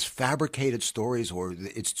is fabricated stories, or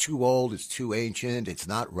it's too old, it's too ancient, it's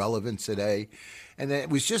not relevant today, and that it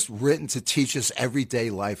was just written to teach us everyday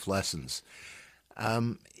life lessons.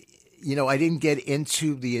 I didn't get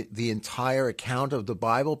into the entire account of the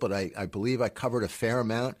Bible, but I believe I covered a fair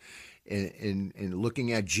amount in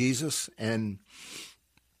looking at Jesus. And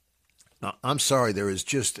I'm sorry, there is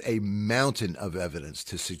just a mountain of evidence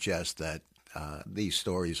to suggest that these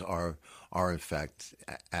stories are in fact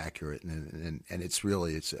accurate, and it's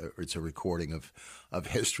really it's a recording of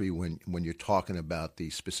history when you're talking about the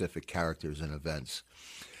specific characters and events.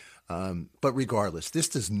 But regardless, this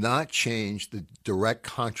does not change the direct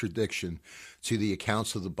contradiction to the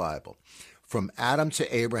accounts of the Bible. From Adam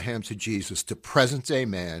to Abraham to Jesus to present-day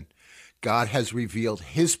man, God has revealed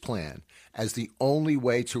his plan as the only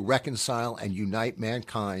way to reconcile and unite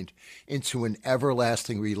mankind into an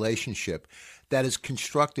everlasting relationship that is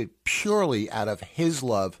constructed purely out of his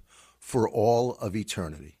love for all of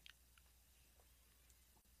eternity.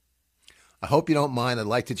 I hope you don't mind. I'd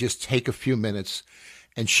like to just take a few minutes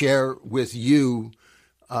and share with you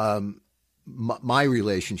my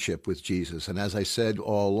relationship with Jesus. And as I said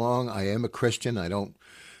all along, I am a Christian. I don't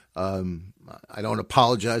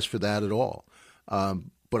apologize for that at all.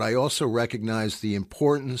 But I also recognize the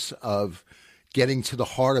importance of getting to the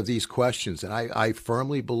heart of these questions. And I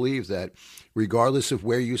firmly believe that regardless of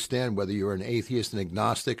where you stand, whether you're an atheist, an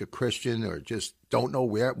agnostic, a Christian, or just don't know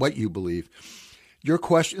what you believe, your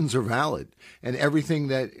questions are valid. And everything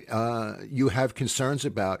that you have concerns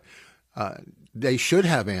about, they should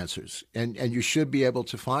have answers, and you should be able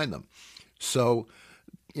to find them. So,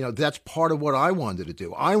 that's part of what I wanted to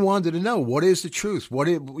do. I wanted to know, what is the truth?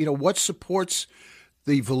 What supports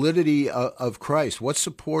the validity of Christ? What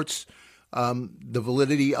supports the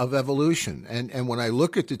validity of evolution? And when I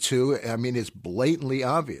look at the two, I mean, it's blatantly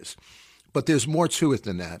obvious. But there's more to it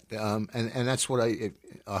than that. And that's what I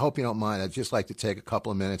hope you don't mind. I'd just like to take a couple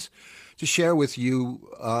of minutes to share with you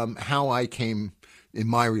how I came in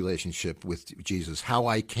my relationship with Jesus, how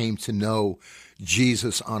I came to know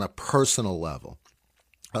Jesus on a personal level.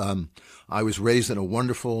 I was raised in a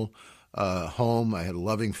wonderful home. I had a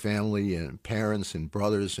loving family and parents and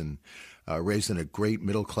brothers, and raised in a great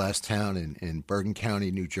middle-class town in Bergen County,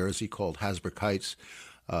 New Jersey, called Hasbrook Heights.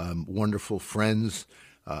 Wonderful friends,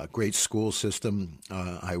 great school system.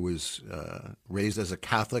 I was raised as a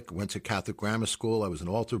Catholic, went to Catholic grammar school. I was an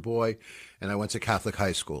altar boy, and I went to Catholic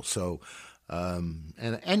high school. So, and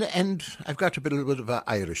I've got a little bit of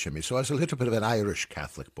Irish in me. So I was a little bit of an Irish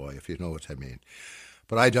Catholic boy, if you know what I mean.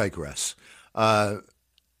 But I digress.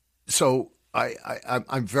 So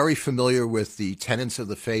I'm very familiar with the tenets of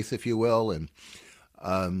the faith, if you will. And,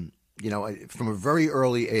 from a very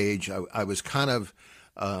early age, I was kind of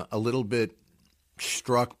a little bit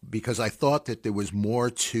struck because I thought that there was more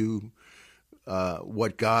to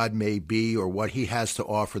what God may be or what he has to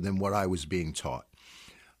offer than what I was being taught.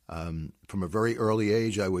 From a very early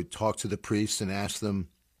age, I would talk to the priests and ask them,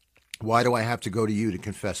 why do I have to go to you to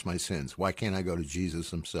confess my sins? Why can't I go to Jesus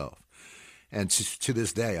himself? And to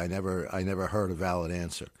this day, I never heard a valid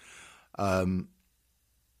answer.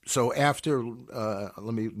 So after,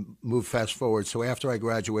 let me move fast forward. So after I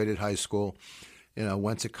graduated high school,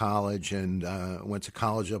 went to college and went to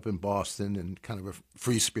college up in Boston, and kind of a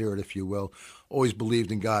free spirit, if you will. Always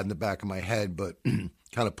believed in God in the back of my head, but kind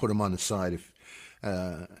of put him on the side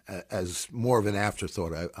as more of an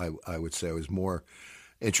afterthought. I would say I was more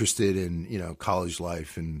interested in college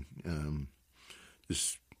life and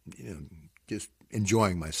just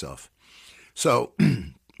enjoying myself. So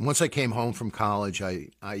once I came home from college,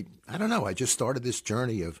 I don't know, I just started this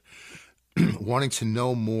journey of wanting to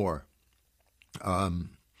know more. I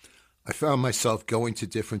found myself going to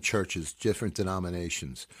different churches, different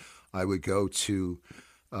denominations. I would go to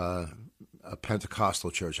a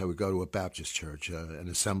Pentecostal church. I would go to a Baptist church, an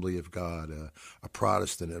Assembly of God, a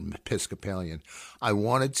Protestant, an Episcopalian. I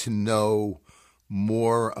wanted to know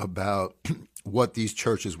more about what these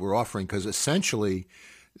churches were offering, because essentially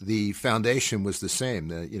the foundation was the same.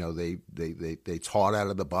 They taught out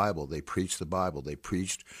of the Bible. They preached the Bible. They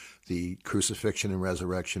preached the crucifixion and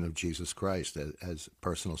resurrection of Jesus Christ as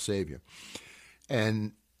personal Savior.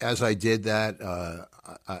 And as I did that,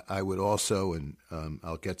 I would also, and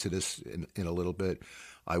I'll get to this in a little bit,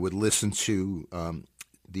 I would listen to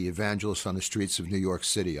the evangelists on the streets of New York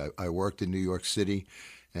City. I worked in New York City,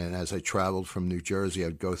 and as I traveled from New Jersey,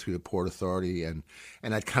 I'd go through the Port Authority, and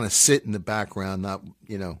I'd kind of sit in the background,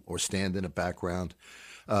 or stand in the background,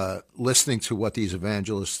 listening to what these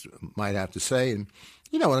evangelists might have to say. And,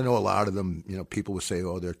 I know a lot of them, people would say,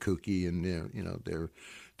 oh, they're kooky, and,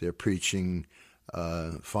 they're preaching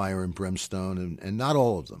fire and brimstone, and not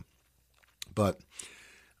all of them. But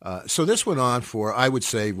so this went on for, I would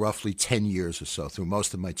say, roughly 10 years or so, through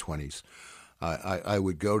most of my 20s. I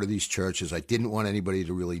would go to these churches. I didn't want anybody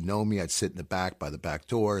to really know me. I'd sit in the back by the back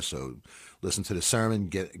door, so listen to the sermon,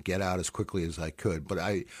 get out as quickly as I could. But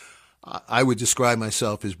I would describe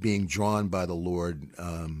myself as being drawn by the Lord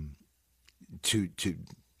to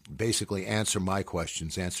basically answer my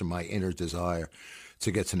questions, answer my inner desire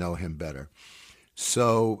to get to know him better.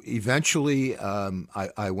 So eventually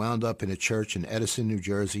I wound up in a church in Edison, New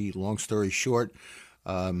Jersey. Long story short,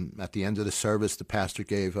 at the end of the service, the pastor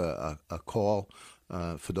gave a call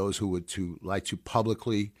for those who would like to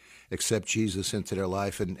publicly accept Jesus into their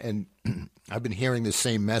life. And I've been hearing the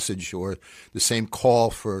same message or the same call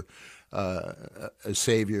for a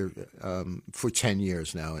Savior for 10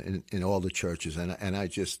 years now in all the churches. And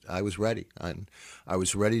I was ready. I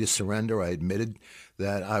was ready to surrender. I admitted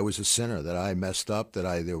that I was a sinner, that I messed up,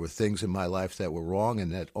 that there were things in my life that were wrong,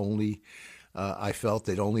 and that I felt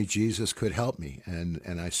that only Jesus could help me.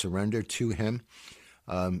 And I surrendered to him.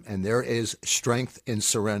 And there is strength in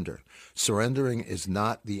surrender. Surrendering is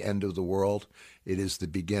not the end of the world. It is the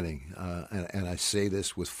beginning. And I say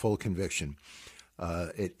this with full conviction.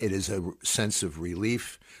 It is a sense of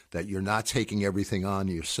relief that you're not taking everything on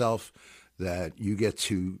yourself, that you get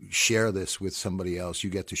to share this with somebody else. You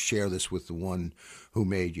get to share this with the one who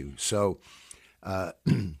made you. So I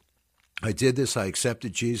did this. I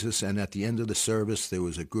accepted Jesus. And at the end of the service, there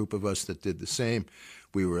was a group of us that did the same.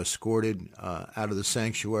 We were escorted out of the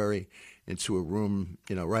sanctuary into a room,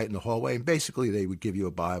 right in the hallway. And basically, they would give you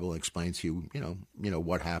a Bible and explain to you,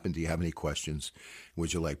 what happened. Do you have any questions?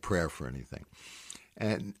 Would you like prayer for anything?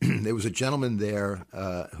 And there was a gentleman there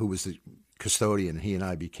who was the custodian. He and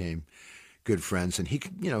I became good friends. And he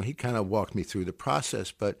kind of walked me through the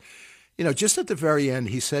process. But, just at the very end,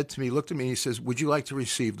 he said to me, looked at me, and he says, would you like to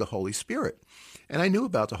receive the Holy Spirit? And I knew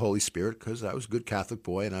about the Holy Spirit because I was a good Catholic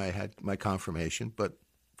boy and I had my confirmation, but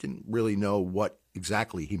didn't really know what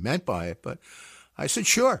exactly he meant by it. But I said,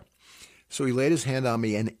 sure. So he laid his hand on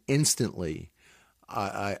me, and instantly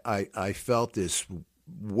I felt this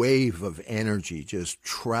wave of energy just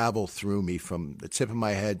travel through me from the tip of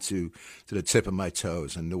my head to the tip of my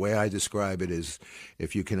toes. And the way I describe it is,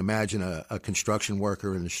 if you can imagine a construction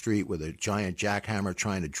worker in the street with a giant jackhammer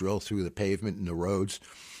trying to drill through the pavement and the roads,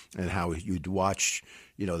 and how you'd watch,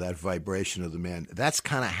 that vibration of the man. That's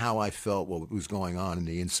kind of how I felt what was going on in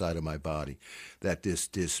the inside of my body. That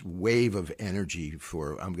this wave of energy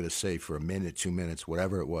for a minute, 2 minutes,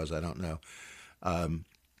 whatever it was, I don't know. And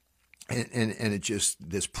it just,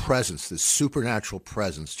 this presence, this supernatural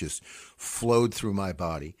presence just flowed through my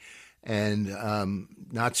body. And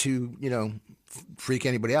not to, freak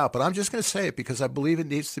anybody out, but I'm just going to say it because I believe it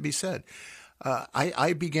needs to be said.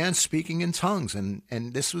 I began speaking in tongues, and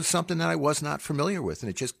this was something that I was not familiar with, and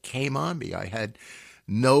it just came on me. I had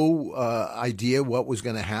no idea what was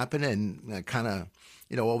going to happen, and kind of,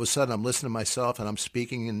 all of a sudden I'm listening to myself, and I'm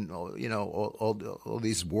speaking in, all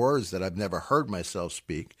these words that I've never heard myself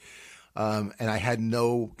speak, and I had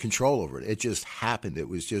no control over it. It just happened. It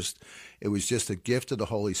was just a gift of the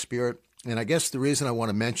Holy Spirit, and I guess the reason I want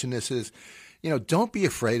to mention this is, don't be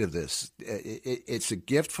afraid of this. It's a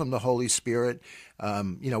gift from the Holy Spirit.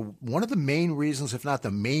 One of the main reasons, if not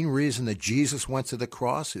the main reason, that Jesus went to the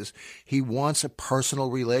cross is he wants a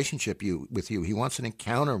personal relationship with you. He wants an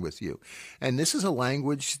encounter with you. And this is a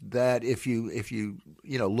language that if you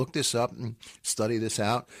look this up and study this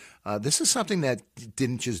out, this is something that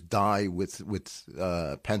didn't just die with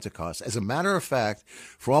Pentecost. As a matter of fact,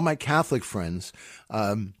 for all my Catholic friends,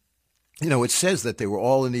 it says that they were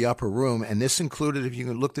all in the upper room, and this included, if you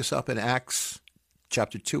can look this up in Acts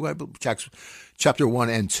chapter 2, I believe, chapter 1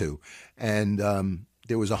 and 2. And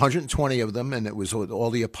there was 120 of them, and it was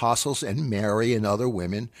all the apostles and Mary and other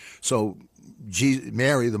women. So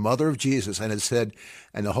Mary, the mother of Jesus, and it said,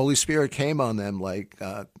 and the Holy Spirit came on them like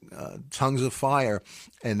tongues of fire,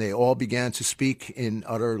 and they all began to speak in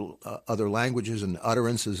other languages and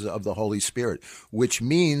utterances of the Holy Spirit, which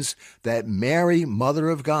means that Mary, Mother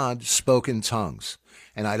of God, spoke in tongues.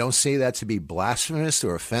 And I don't say that to be blasphemous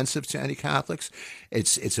or offensive to any Catholics.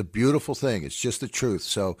 It's a beautiful thing. It's just the truth.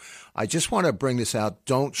 So I just want to bring this out.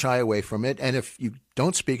 Don't shy away from it. And if you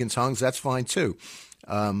don't speak in tongues, that's fine too.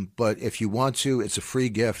 But if you want to, it's a free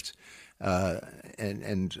gift.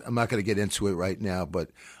 And I'm not going to get into it right now, but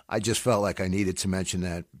I just felt like I needed to mention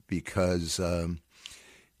that because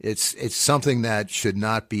it's something that should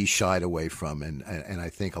not be shied away from. And I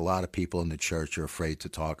think a lot of people in the church are afraid to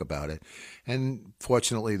talk about it. And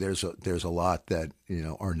fortunately, there's a lot that,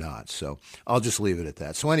 are not. So I'll just leave it at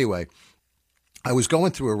that. So anyway, I was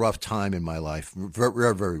going through a rough time in my life,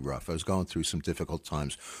 very, very rough. I was going through some difficult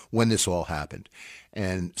times when this all happened.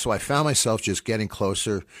 And so I found myself just getting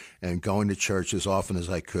closer and going to church as often as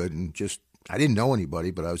I could and just, I didn't know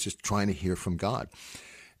anybody, but I was just trying to hear from God.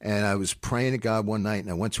 And I was praying to God one night, and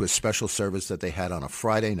I went to a special service that they had on a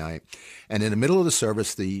Friday night. And in the middle of the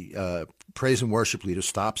service, the praise and worship leader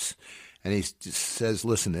stops, and he says,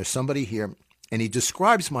 listen, there's somebody here. And he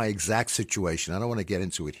describes my exact situation. I don't want to get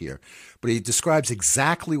into it here, but he describes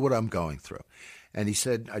exactly what I'm going through. And he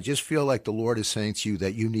said, I just feel like the Lord is saying to you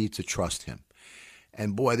that you need to trust him.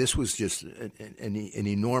 And boy, this was just an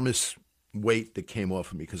enormous weight that came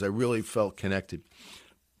off of me because I really felt connected.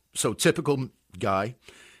 So typical guy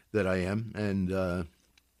that I am, and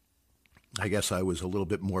I guess I was a little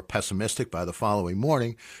bit more pessimistic by the following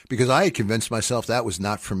morning because I had convinced myself that was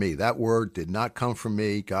not for me. That word did not come from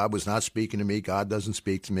me. God was not speaking to me. God doesn't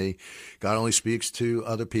speak to me. God only speaks to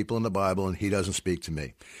other people in the Bible, and he doesn't speak to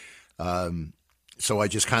me. So I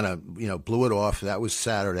just kind of, blew it off. That was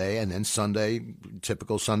Saturday. And then Sunday,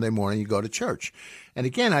 typical Sunday morning, you go to church. And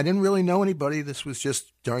again, I didn't really know anybody. This was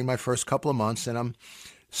just during my first couple of months, and I'm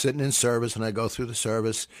sitting in service, and I go through the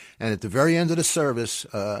service. And at the very end of the service,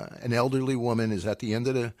 an elderly woman is at the end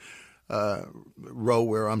of the row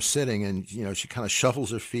where I'm sitting, and, she kind of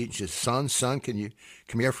shuffles her feet. And she says, son, can you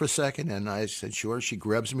come here for a second? And I said, sure. She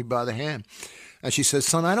grabs me by the hand. And she says,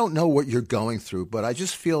 son, I don't know what you're going through, but I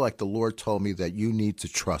just feel like the Lord told me that you need to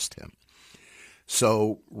trust him.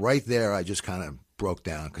 So right there, I just kind of broke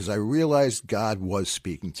down because I realized God was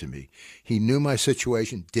speaking to me. He knew my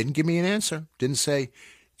situation, didn't give me an answer, didn't say,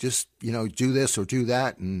 just, do this or do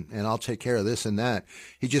that, and I'll take care of this and that.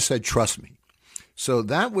 He just said, trust me. So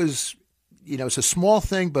that was, it's a small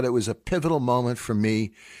thing, but it was a pivotal moment for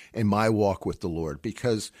me in my walk with the Lord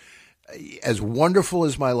because as wonderful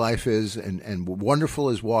as my life is and wonderful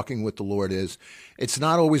as walking with the Lord is, it's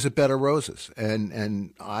not always a bed of roses.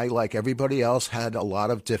 And I, like everybody else, had a lot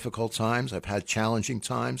of difficult times. I've had challenging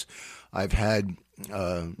times. I've had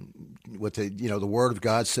what the Word of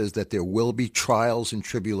God says that there will be trials and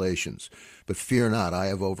tribulations, but fear not, I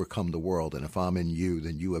have overcome the world. And if I'm in you,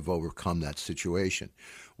 then you have overcome that situation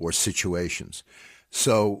or situations.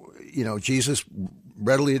 So, Jesus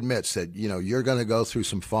readily admits that, you're going to go through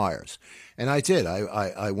some fires. And I did.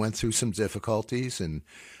 I went through some difficulties and,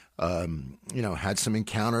 had some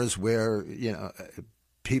encounters where,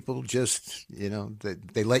 people just,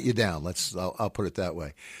 they let you down. I'll put it that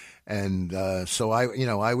way. And so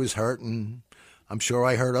I was hurt, and I'm sure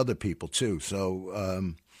I hurt other people too.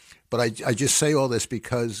 So, but I just say all this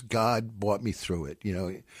because God brought me through it.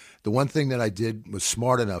 The one thing that I was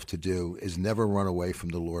smart enough to do is never run away from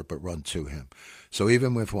the Lord, but run to him. So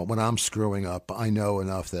even when I'm screwing up, I know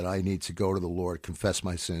enough that I need to go to the Lord, confess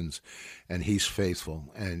my sins, and he's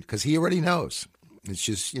faithful. And because he already knows, it's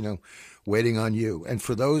just, waiting on you. And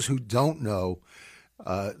for those who don't know,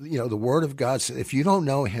 the Word of God, if you don't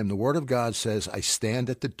know him, the Word of God says, I stand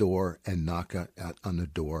at the door and knock on the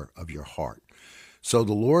door of your heart. So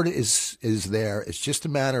the Lord is there. It's just a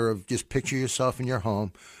matter of just picture yourself in your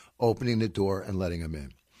home, opening the door and letting him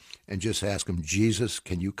in. And just ask him, Jesus,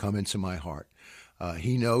 can you come into my heart?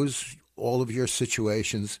 He knows all of your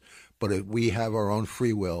situations, but we have our own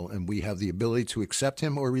free will, and we have the ability to accept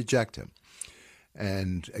him or reject him.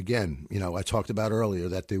 And again, I talked about earlier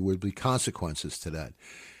that there would be consequences to that.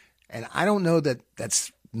 And I don't know that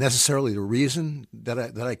that's necessarily the reason that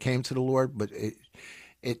I came to the Lord, but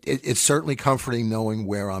it's certainly comforting knowing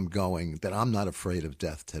where I'm going, that I'm not afraid of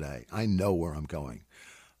death today. I know where I'm going.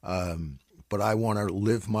 But I want to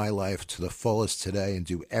live my life to the fullest today and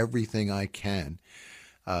do everything I can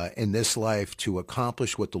in this life to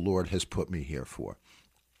accomplish what the Lord has put me here for.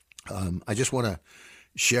 I just want to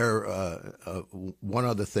share one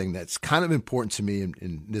other thing that's kind of important to me,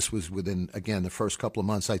 and this was within, again, the first couple of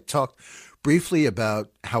months. I talked briefly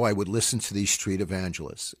about how I would listen to these street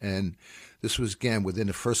evangelists, and this was, again, within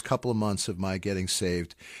the first couple of months of my getting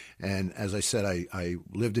saved. And as I said, I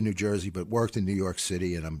lived in New Jersey but worked in New York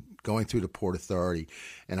City, and I'm going through the Port Authority,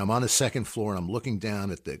 and I'm on the second floor, and I'm looking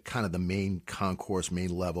down at the kind of the main concourse,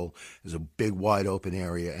 main level. There's a big, wide open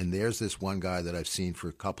area, and there's this one guy that I've seen for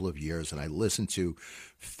a couple of years, and I listen to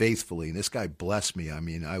faithfully, and this guy blessed me. I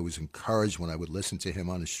mean, I was encouraged when I would listen to him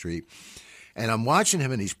on the street. And I'm watching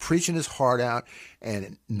him, and he's preaching his heart out,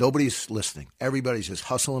 and nobody's listening. Everybody's just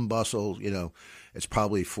hustle and bustle. It's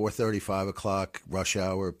probably 4:30, 5 o'clock, rush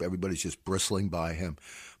hour. Everybody's just bristling by him.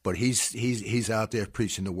 But he's out there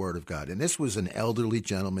preaching the word of God. And this was an elderly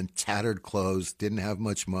gentleman, tattered clothes, didn't have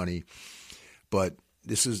much money, but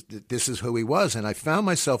this is who he was. And I found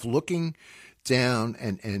myself looking down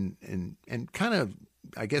and kind of,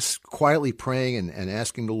 I guess, quietly praying and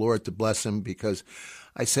asking the Lord to bless him, because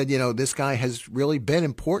I said, this guy has really been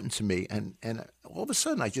important to me. And all of a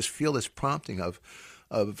sudden I just feel this prompting of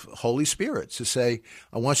of Holy Spirit to say,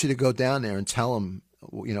 I want you to go down there and tell him,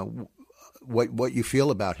 what you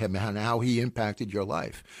feel about him and how he impacted your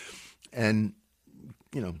life. And,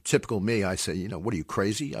 typical me, I say, what are you,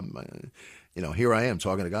 crazy? Here I am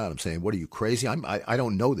talking to God. I'm saying, what are you, crazy? I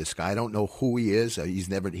don't know this guy. I don't know who he is.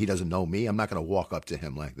 He doesn't know me. I'm not going to walk up to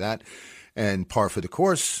him like that. And par for the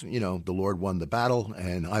course, the Lord won the battle.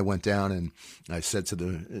 And I went down and I said to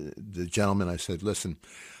the gentleman, I said, listen,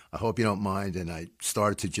 I hope you don't mind. And I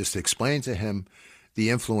started to just explain to him the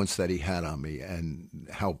influence that he had on me and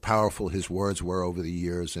how powerful his words were over the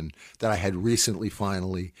years, and that I had recently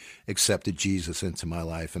finally accepted Jesus into my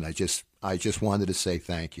life. And I just wanted to say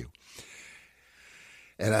thank you.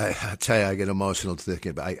 And I tell you, I get emotional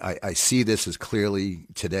thinking about it. I see this as clearly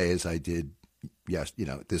today as I did, yes,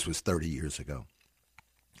 this was 30 years ago.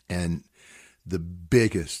 And the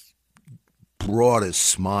biggest, broadest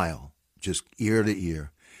smile, just ear to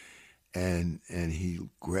ear. And he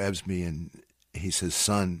grabs me and he says,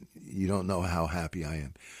 son, you don't know how happy I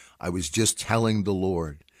am. I was just telling the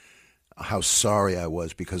Lord how sorry I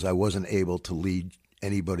was because I wasn't able to lead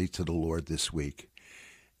anybody to the Lord this week.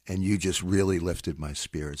 And you just really lifted my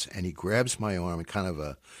spirits. And he grabs my arm and kind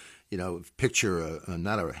of picture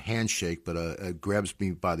not a handshake, but grabs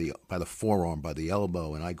me by the forearm, by the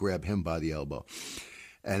elbow, and I grab him by the elbow.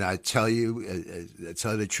 And I tell you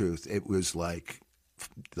the truth, it was like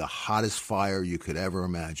the hottest fire you could ever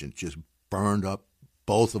imagine, just burned up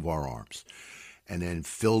both of our arms and then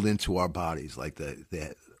filled into our bodies. Like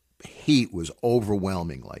the heat was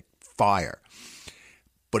overwhelming, like fire.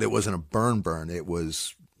 But it wasn't a burn. It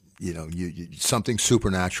was, something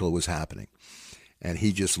supernatural was happening. And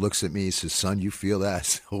he just looks at me, he says, son, you feel that? I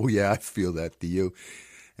said, oh, yeah, I feel that. Do you?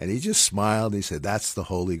 And he just smiled. He said, that's the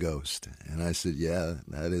Holy Ghost. And I said, yeah,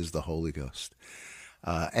 that is the Holy Ghost.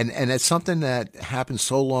 And it's something that happened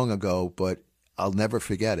so long ago, but I'll never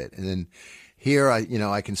forget it. And then here,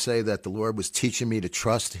 I can say that the Lord was teaching me to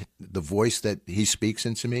trust the voice that he speaks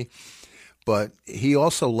into me. But he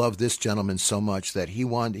also loved this gentleman so much that he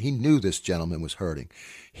knew this gentleman was hurting.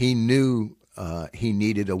 He knew he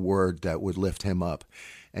needed a word that would lift him up.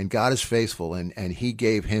 And God is faithful, and he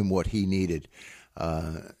gave him what he needed.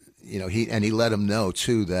 He let him know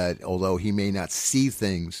too that although he may not see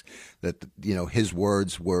things, that his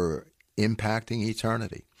words were impacting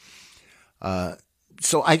eternity.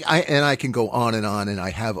 So I can go on, and I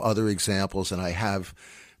have other examples, and I have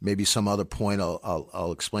maybe some other point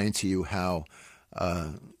I'll explain to you how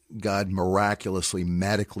God miraculously,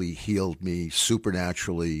 medically healed me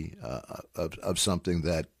supernaturally of something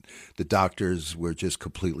that the doctors were just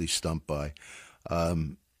completely stumped by.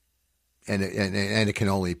 And it can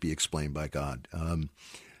only be explained by God.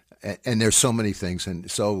 And there's so many things. And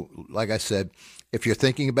so, like I said, if you're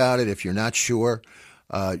thinking about it, if you're not sure,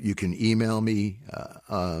 you can email me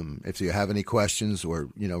if you have any questions, or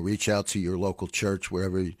reach out to your local church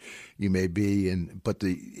wherever you may be.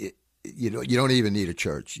 You don't even need a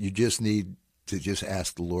church. You just need to just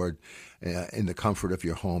ask the Lord in the comfort of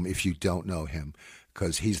your home if you don't know him,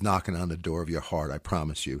 because he's knocking on the door of your heart, I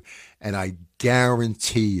promise you. And I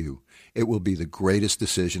guarantee you it will be the greatest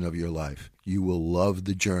decision of your life. You will love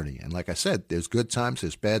the journey. And like I said, there's good times,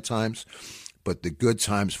 there's bad times, but the good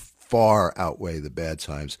times far outweigh the bad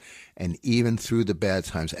times. And even through the bad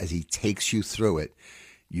times, as he takes you through it,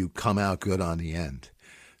 you come out good on the end.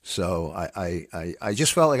 So I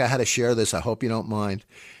just felt like I had to share this. I hope you don't mind.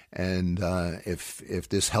 And if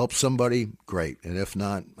this helps somebody, great. And if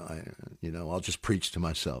not, I'll just preach to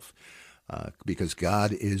myself because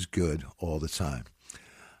God is good all the time.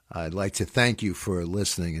 I'd like to thank you for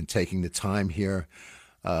listening and taking the time here.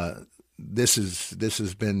 This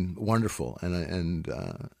has been wonderful, and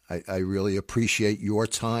I really appreciate your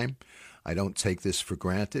time. I don't take this for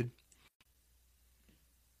granted.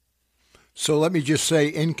 So let me just say,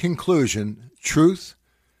 in conclusion, truth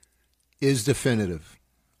is definitive.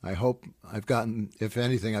 I hope if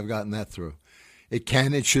anything, I've gotten that through.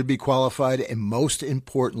 It should be qualified, and most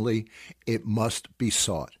importantly, it must be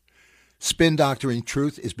sought. Spin doctoring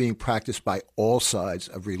truth is being practiced by all sides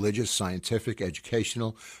of religious, scientific,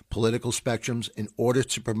 educational, political spectrums in order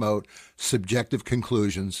to promote subjective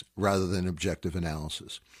conclusions rather than objective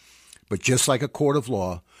analysis. But just like a court of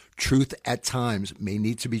law, truth at times may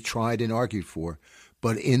need to be tried and argued for,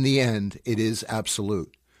 but in the end, it is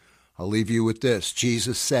absolute. I'll leave you with this.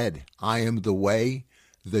 Jesus said, I am the way,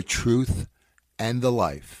 the truth, and the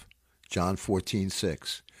life. John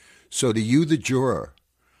 14:6. So to you, the juror,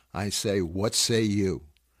 I say, what say you?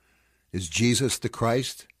 Is Jesus the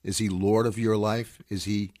Christ? Is he Lord of your life? Is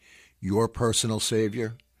he your personal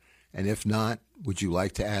Savior? And if not, would you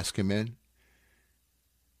like to ask him in?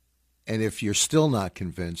 And if you're still not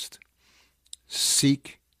convinced,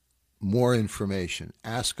 seek more information.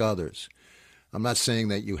 Ask others. I'm not saying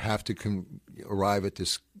that you have to arrive at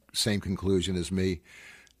this same conclusion as me.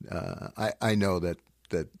 I know that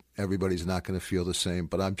everybody's not going to feel the same,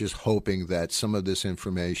 but I'm just hoping that some of this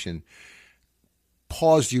information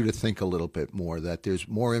paused you to think a little bit more, that there's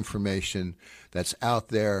more information that's out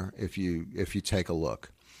there if you take a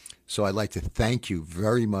look. So I'd like to thank you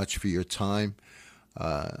very much for your time.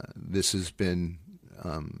 This has been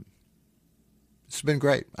it's been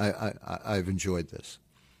great. I've enjoyed this.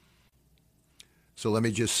 So let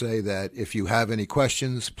me just say that if you have any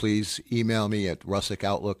questions, please email me at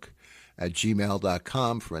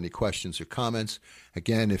russickoutlook@gmail.com for any questions or comments.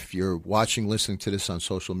 Again, if you're watching, listening to this on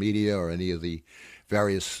social media or any of the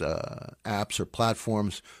various apps or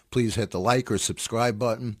platforms, please hit the like or subscribe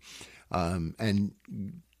button. And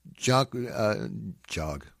don't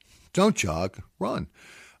jog, run.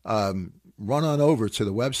 Run on over to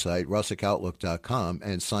the website, russickoutlook.com,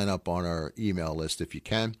 and sign up on our email list if you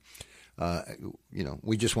can.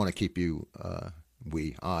 We just want to keep you,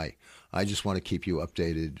 I just want to keep you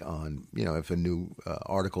updated on, if a new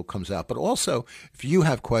article comes out. But also, if you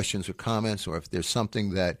have questions or comments, or if there's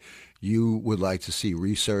something that you would like to see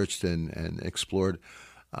researched and explored,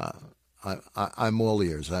 I'm all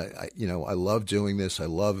ears. I love doing this. I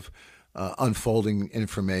love unfolding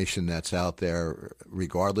information that's out there,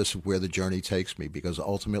 regardless of where the journey takes me, because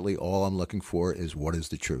ultimately all I'm looking for is what is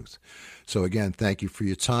the truth. So again, thank you for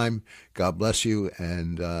your time. God bless you,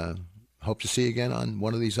 and hope to see you again on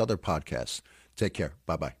one of these other podcasts. Take care.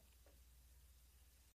 Bye-bye.